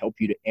certainly help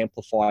you to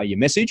amplify your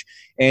message.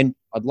 And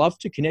I'd love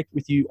to connect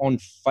with you on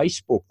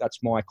Facebook.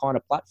 That's my kind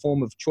of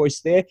platform of choice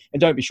there. And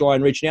don't be shy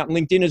in reaching out on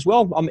LinkedIn as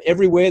well. I'm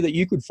everywhere that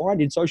you could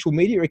find in social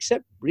media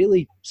except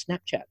really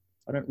Snapchat.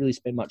 I don't really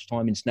spend much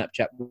time in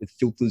Snapchat with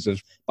filters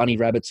of bunny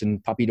rabbits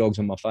and puppy dogs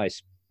on my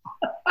face.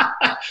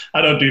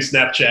 I don't do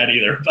Snapchat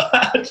either,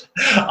 but there's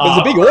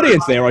a big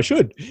audience there. I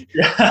should.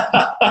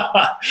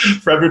 Yeah.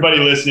 For everybody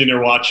listening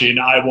or watching,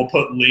 I will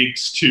put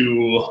links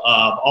to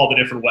all the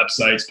different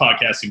websites,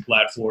 podcasting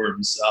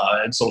platforms,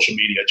 and social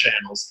media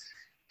channels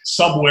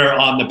somewhere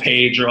on the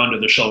page or under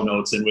the show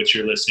notes in which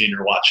you're listening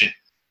or watching.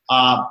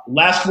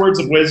 Last words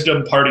of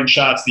wisdom, parting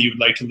shots that you would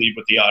like to leave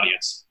with the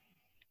audience.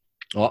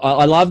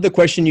 I love the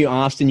question you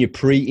asked in your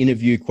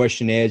pre-interview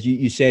questionnaires.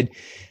 You said,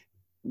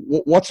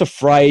 what's a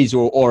phrase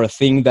or a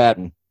thing that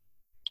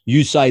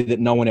you say that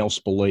no one else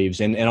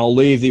believes? And I'll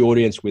leave the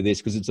audience with this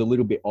because it's a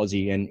little bit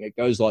Aussie, and it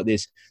goes like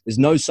this. There's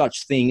no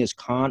such thing as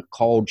can't,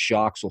 cold,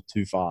 sharks, or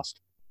too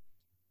fast.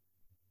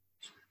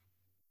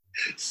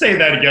 Say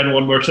that again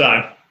one more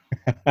time.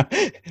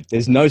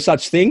 There's no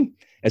such thing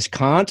as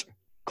can't,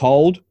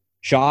 cold,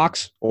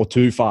 sharks, or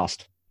too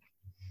fast.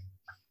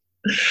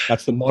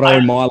 That's the motto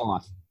in my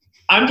life.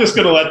 I'm just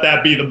going to let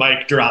that be the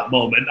mic drop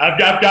moment. I've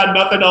got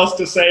nothing else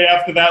to say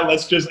after that.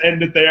 Let's just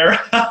end it there.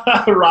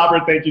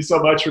 Robert, thank you so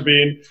much for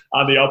being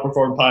on the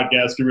Outperform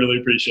podcast. We really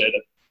appreciate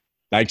it.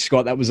 Thanks,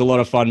 Scott. That was a lot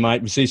of fun,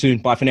 mate. We'll see you soon.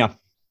 Bye for now.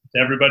 To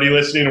everybody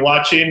listening and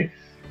watching,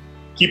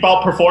 keep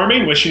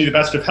outperforming. Wishing you the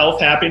best of health,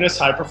 happiness,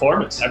 high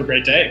performance. Have a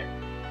great day.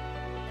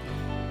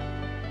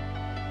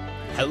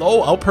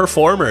 Hello,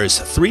 Outperformers.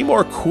 3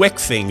 more quick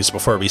things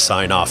before we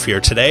sign off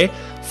here today.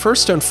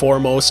 First and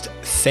foremost,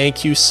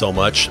 thank you so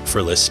much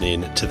for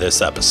listening to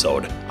this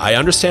episode. I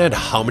understand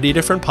how many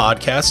different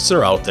podcasts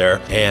are out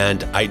there,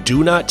 and I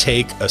do not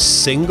take a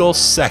single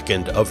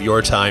second of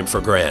your time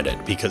for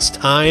granted, because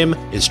time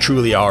is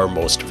truly our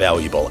most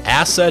valuable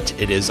asset.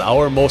 It is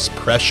our most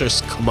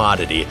precious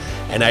commodity,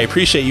 and I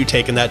appreciate you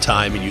taking that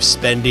time and you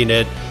spending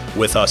it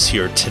with us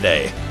here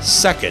today.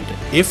 Second,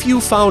 if you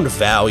found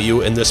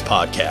value in this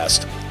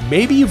podcast,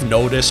 maybe you've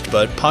noticed,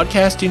 but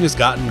podcasting has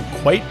gotten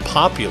quite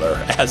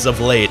popular as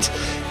of late.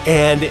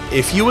 And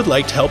if you would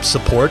like to help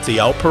support the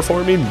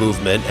Outperforming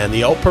movement and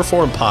the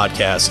Outperform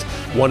podcast,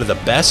 one of the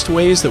best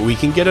ways that we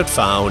can get it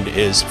found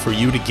is for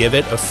you to give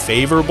it a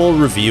favorable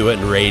review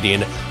and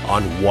rating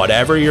on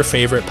whatever your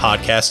favorite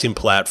podcasting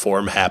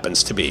platform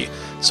happens to be.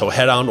 So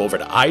head on over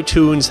to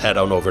iTunes, head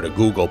on over to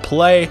Google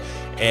Play,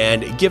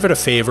 and give it a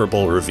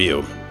favorable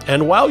review.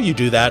 And while you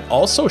do that,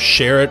 also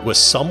share it with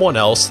someone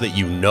else that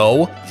you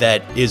know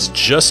that is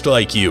just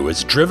like you,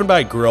 is driven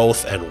by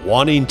growth and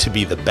wanting to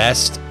be the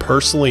best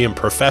personally and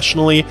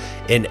professionally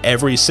in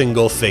every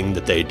single thing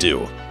that they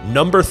do.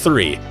 Number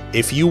 3,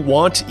 if you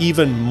want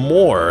even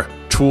more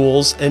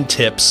tools and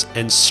tips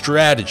and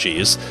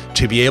strategies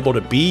to be able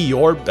to be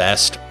your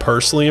best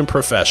personally and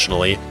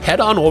professionally, head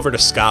on over to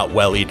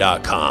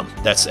scottwelle.com.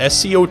 That's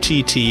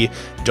SCOTTWELLE.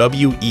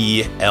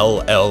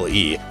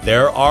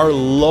 There are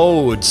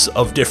loads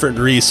of different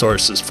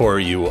resources for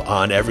you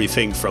on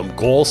everything from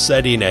goal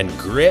setting and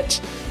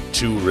grit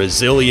to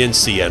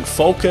resiliency and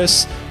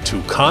focus, to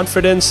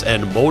confidence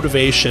and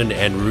motivation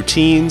and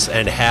routines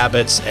and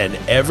habits and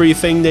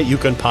everything that you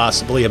can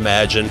possibly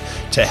imagine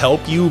to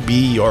help you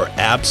be your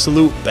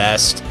absolute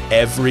best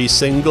every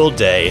single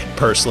day,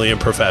 personally and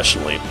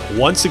professionally.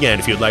 Once again,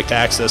 if you'd like to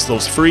access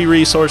those free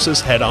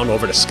resources, head on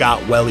over to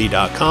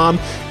scottwelle.com,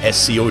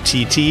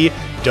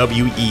 SCOTTWELLE.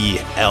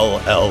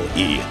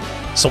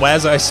 So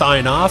as I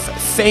sign off,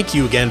 thank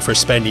you again for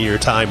spending your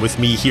time with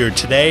me here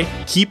today.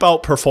 Keep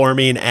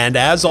outperforming, and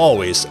as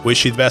always,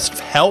 wish you the best of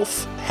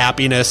health,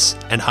 happiness,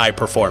 and high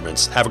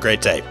performance. Have a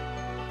great day.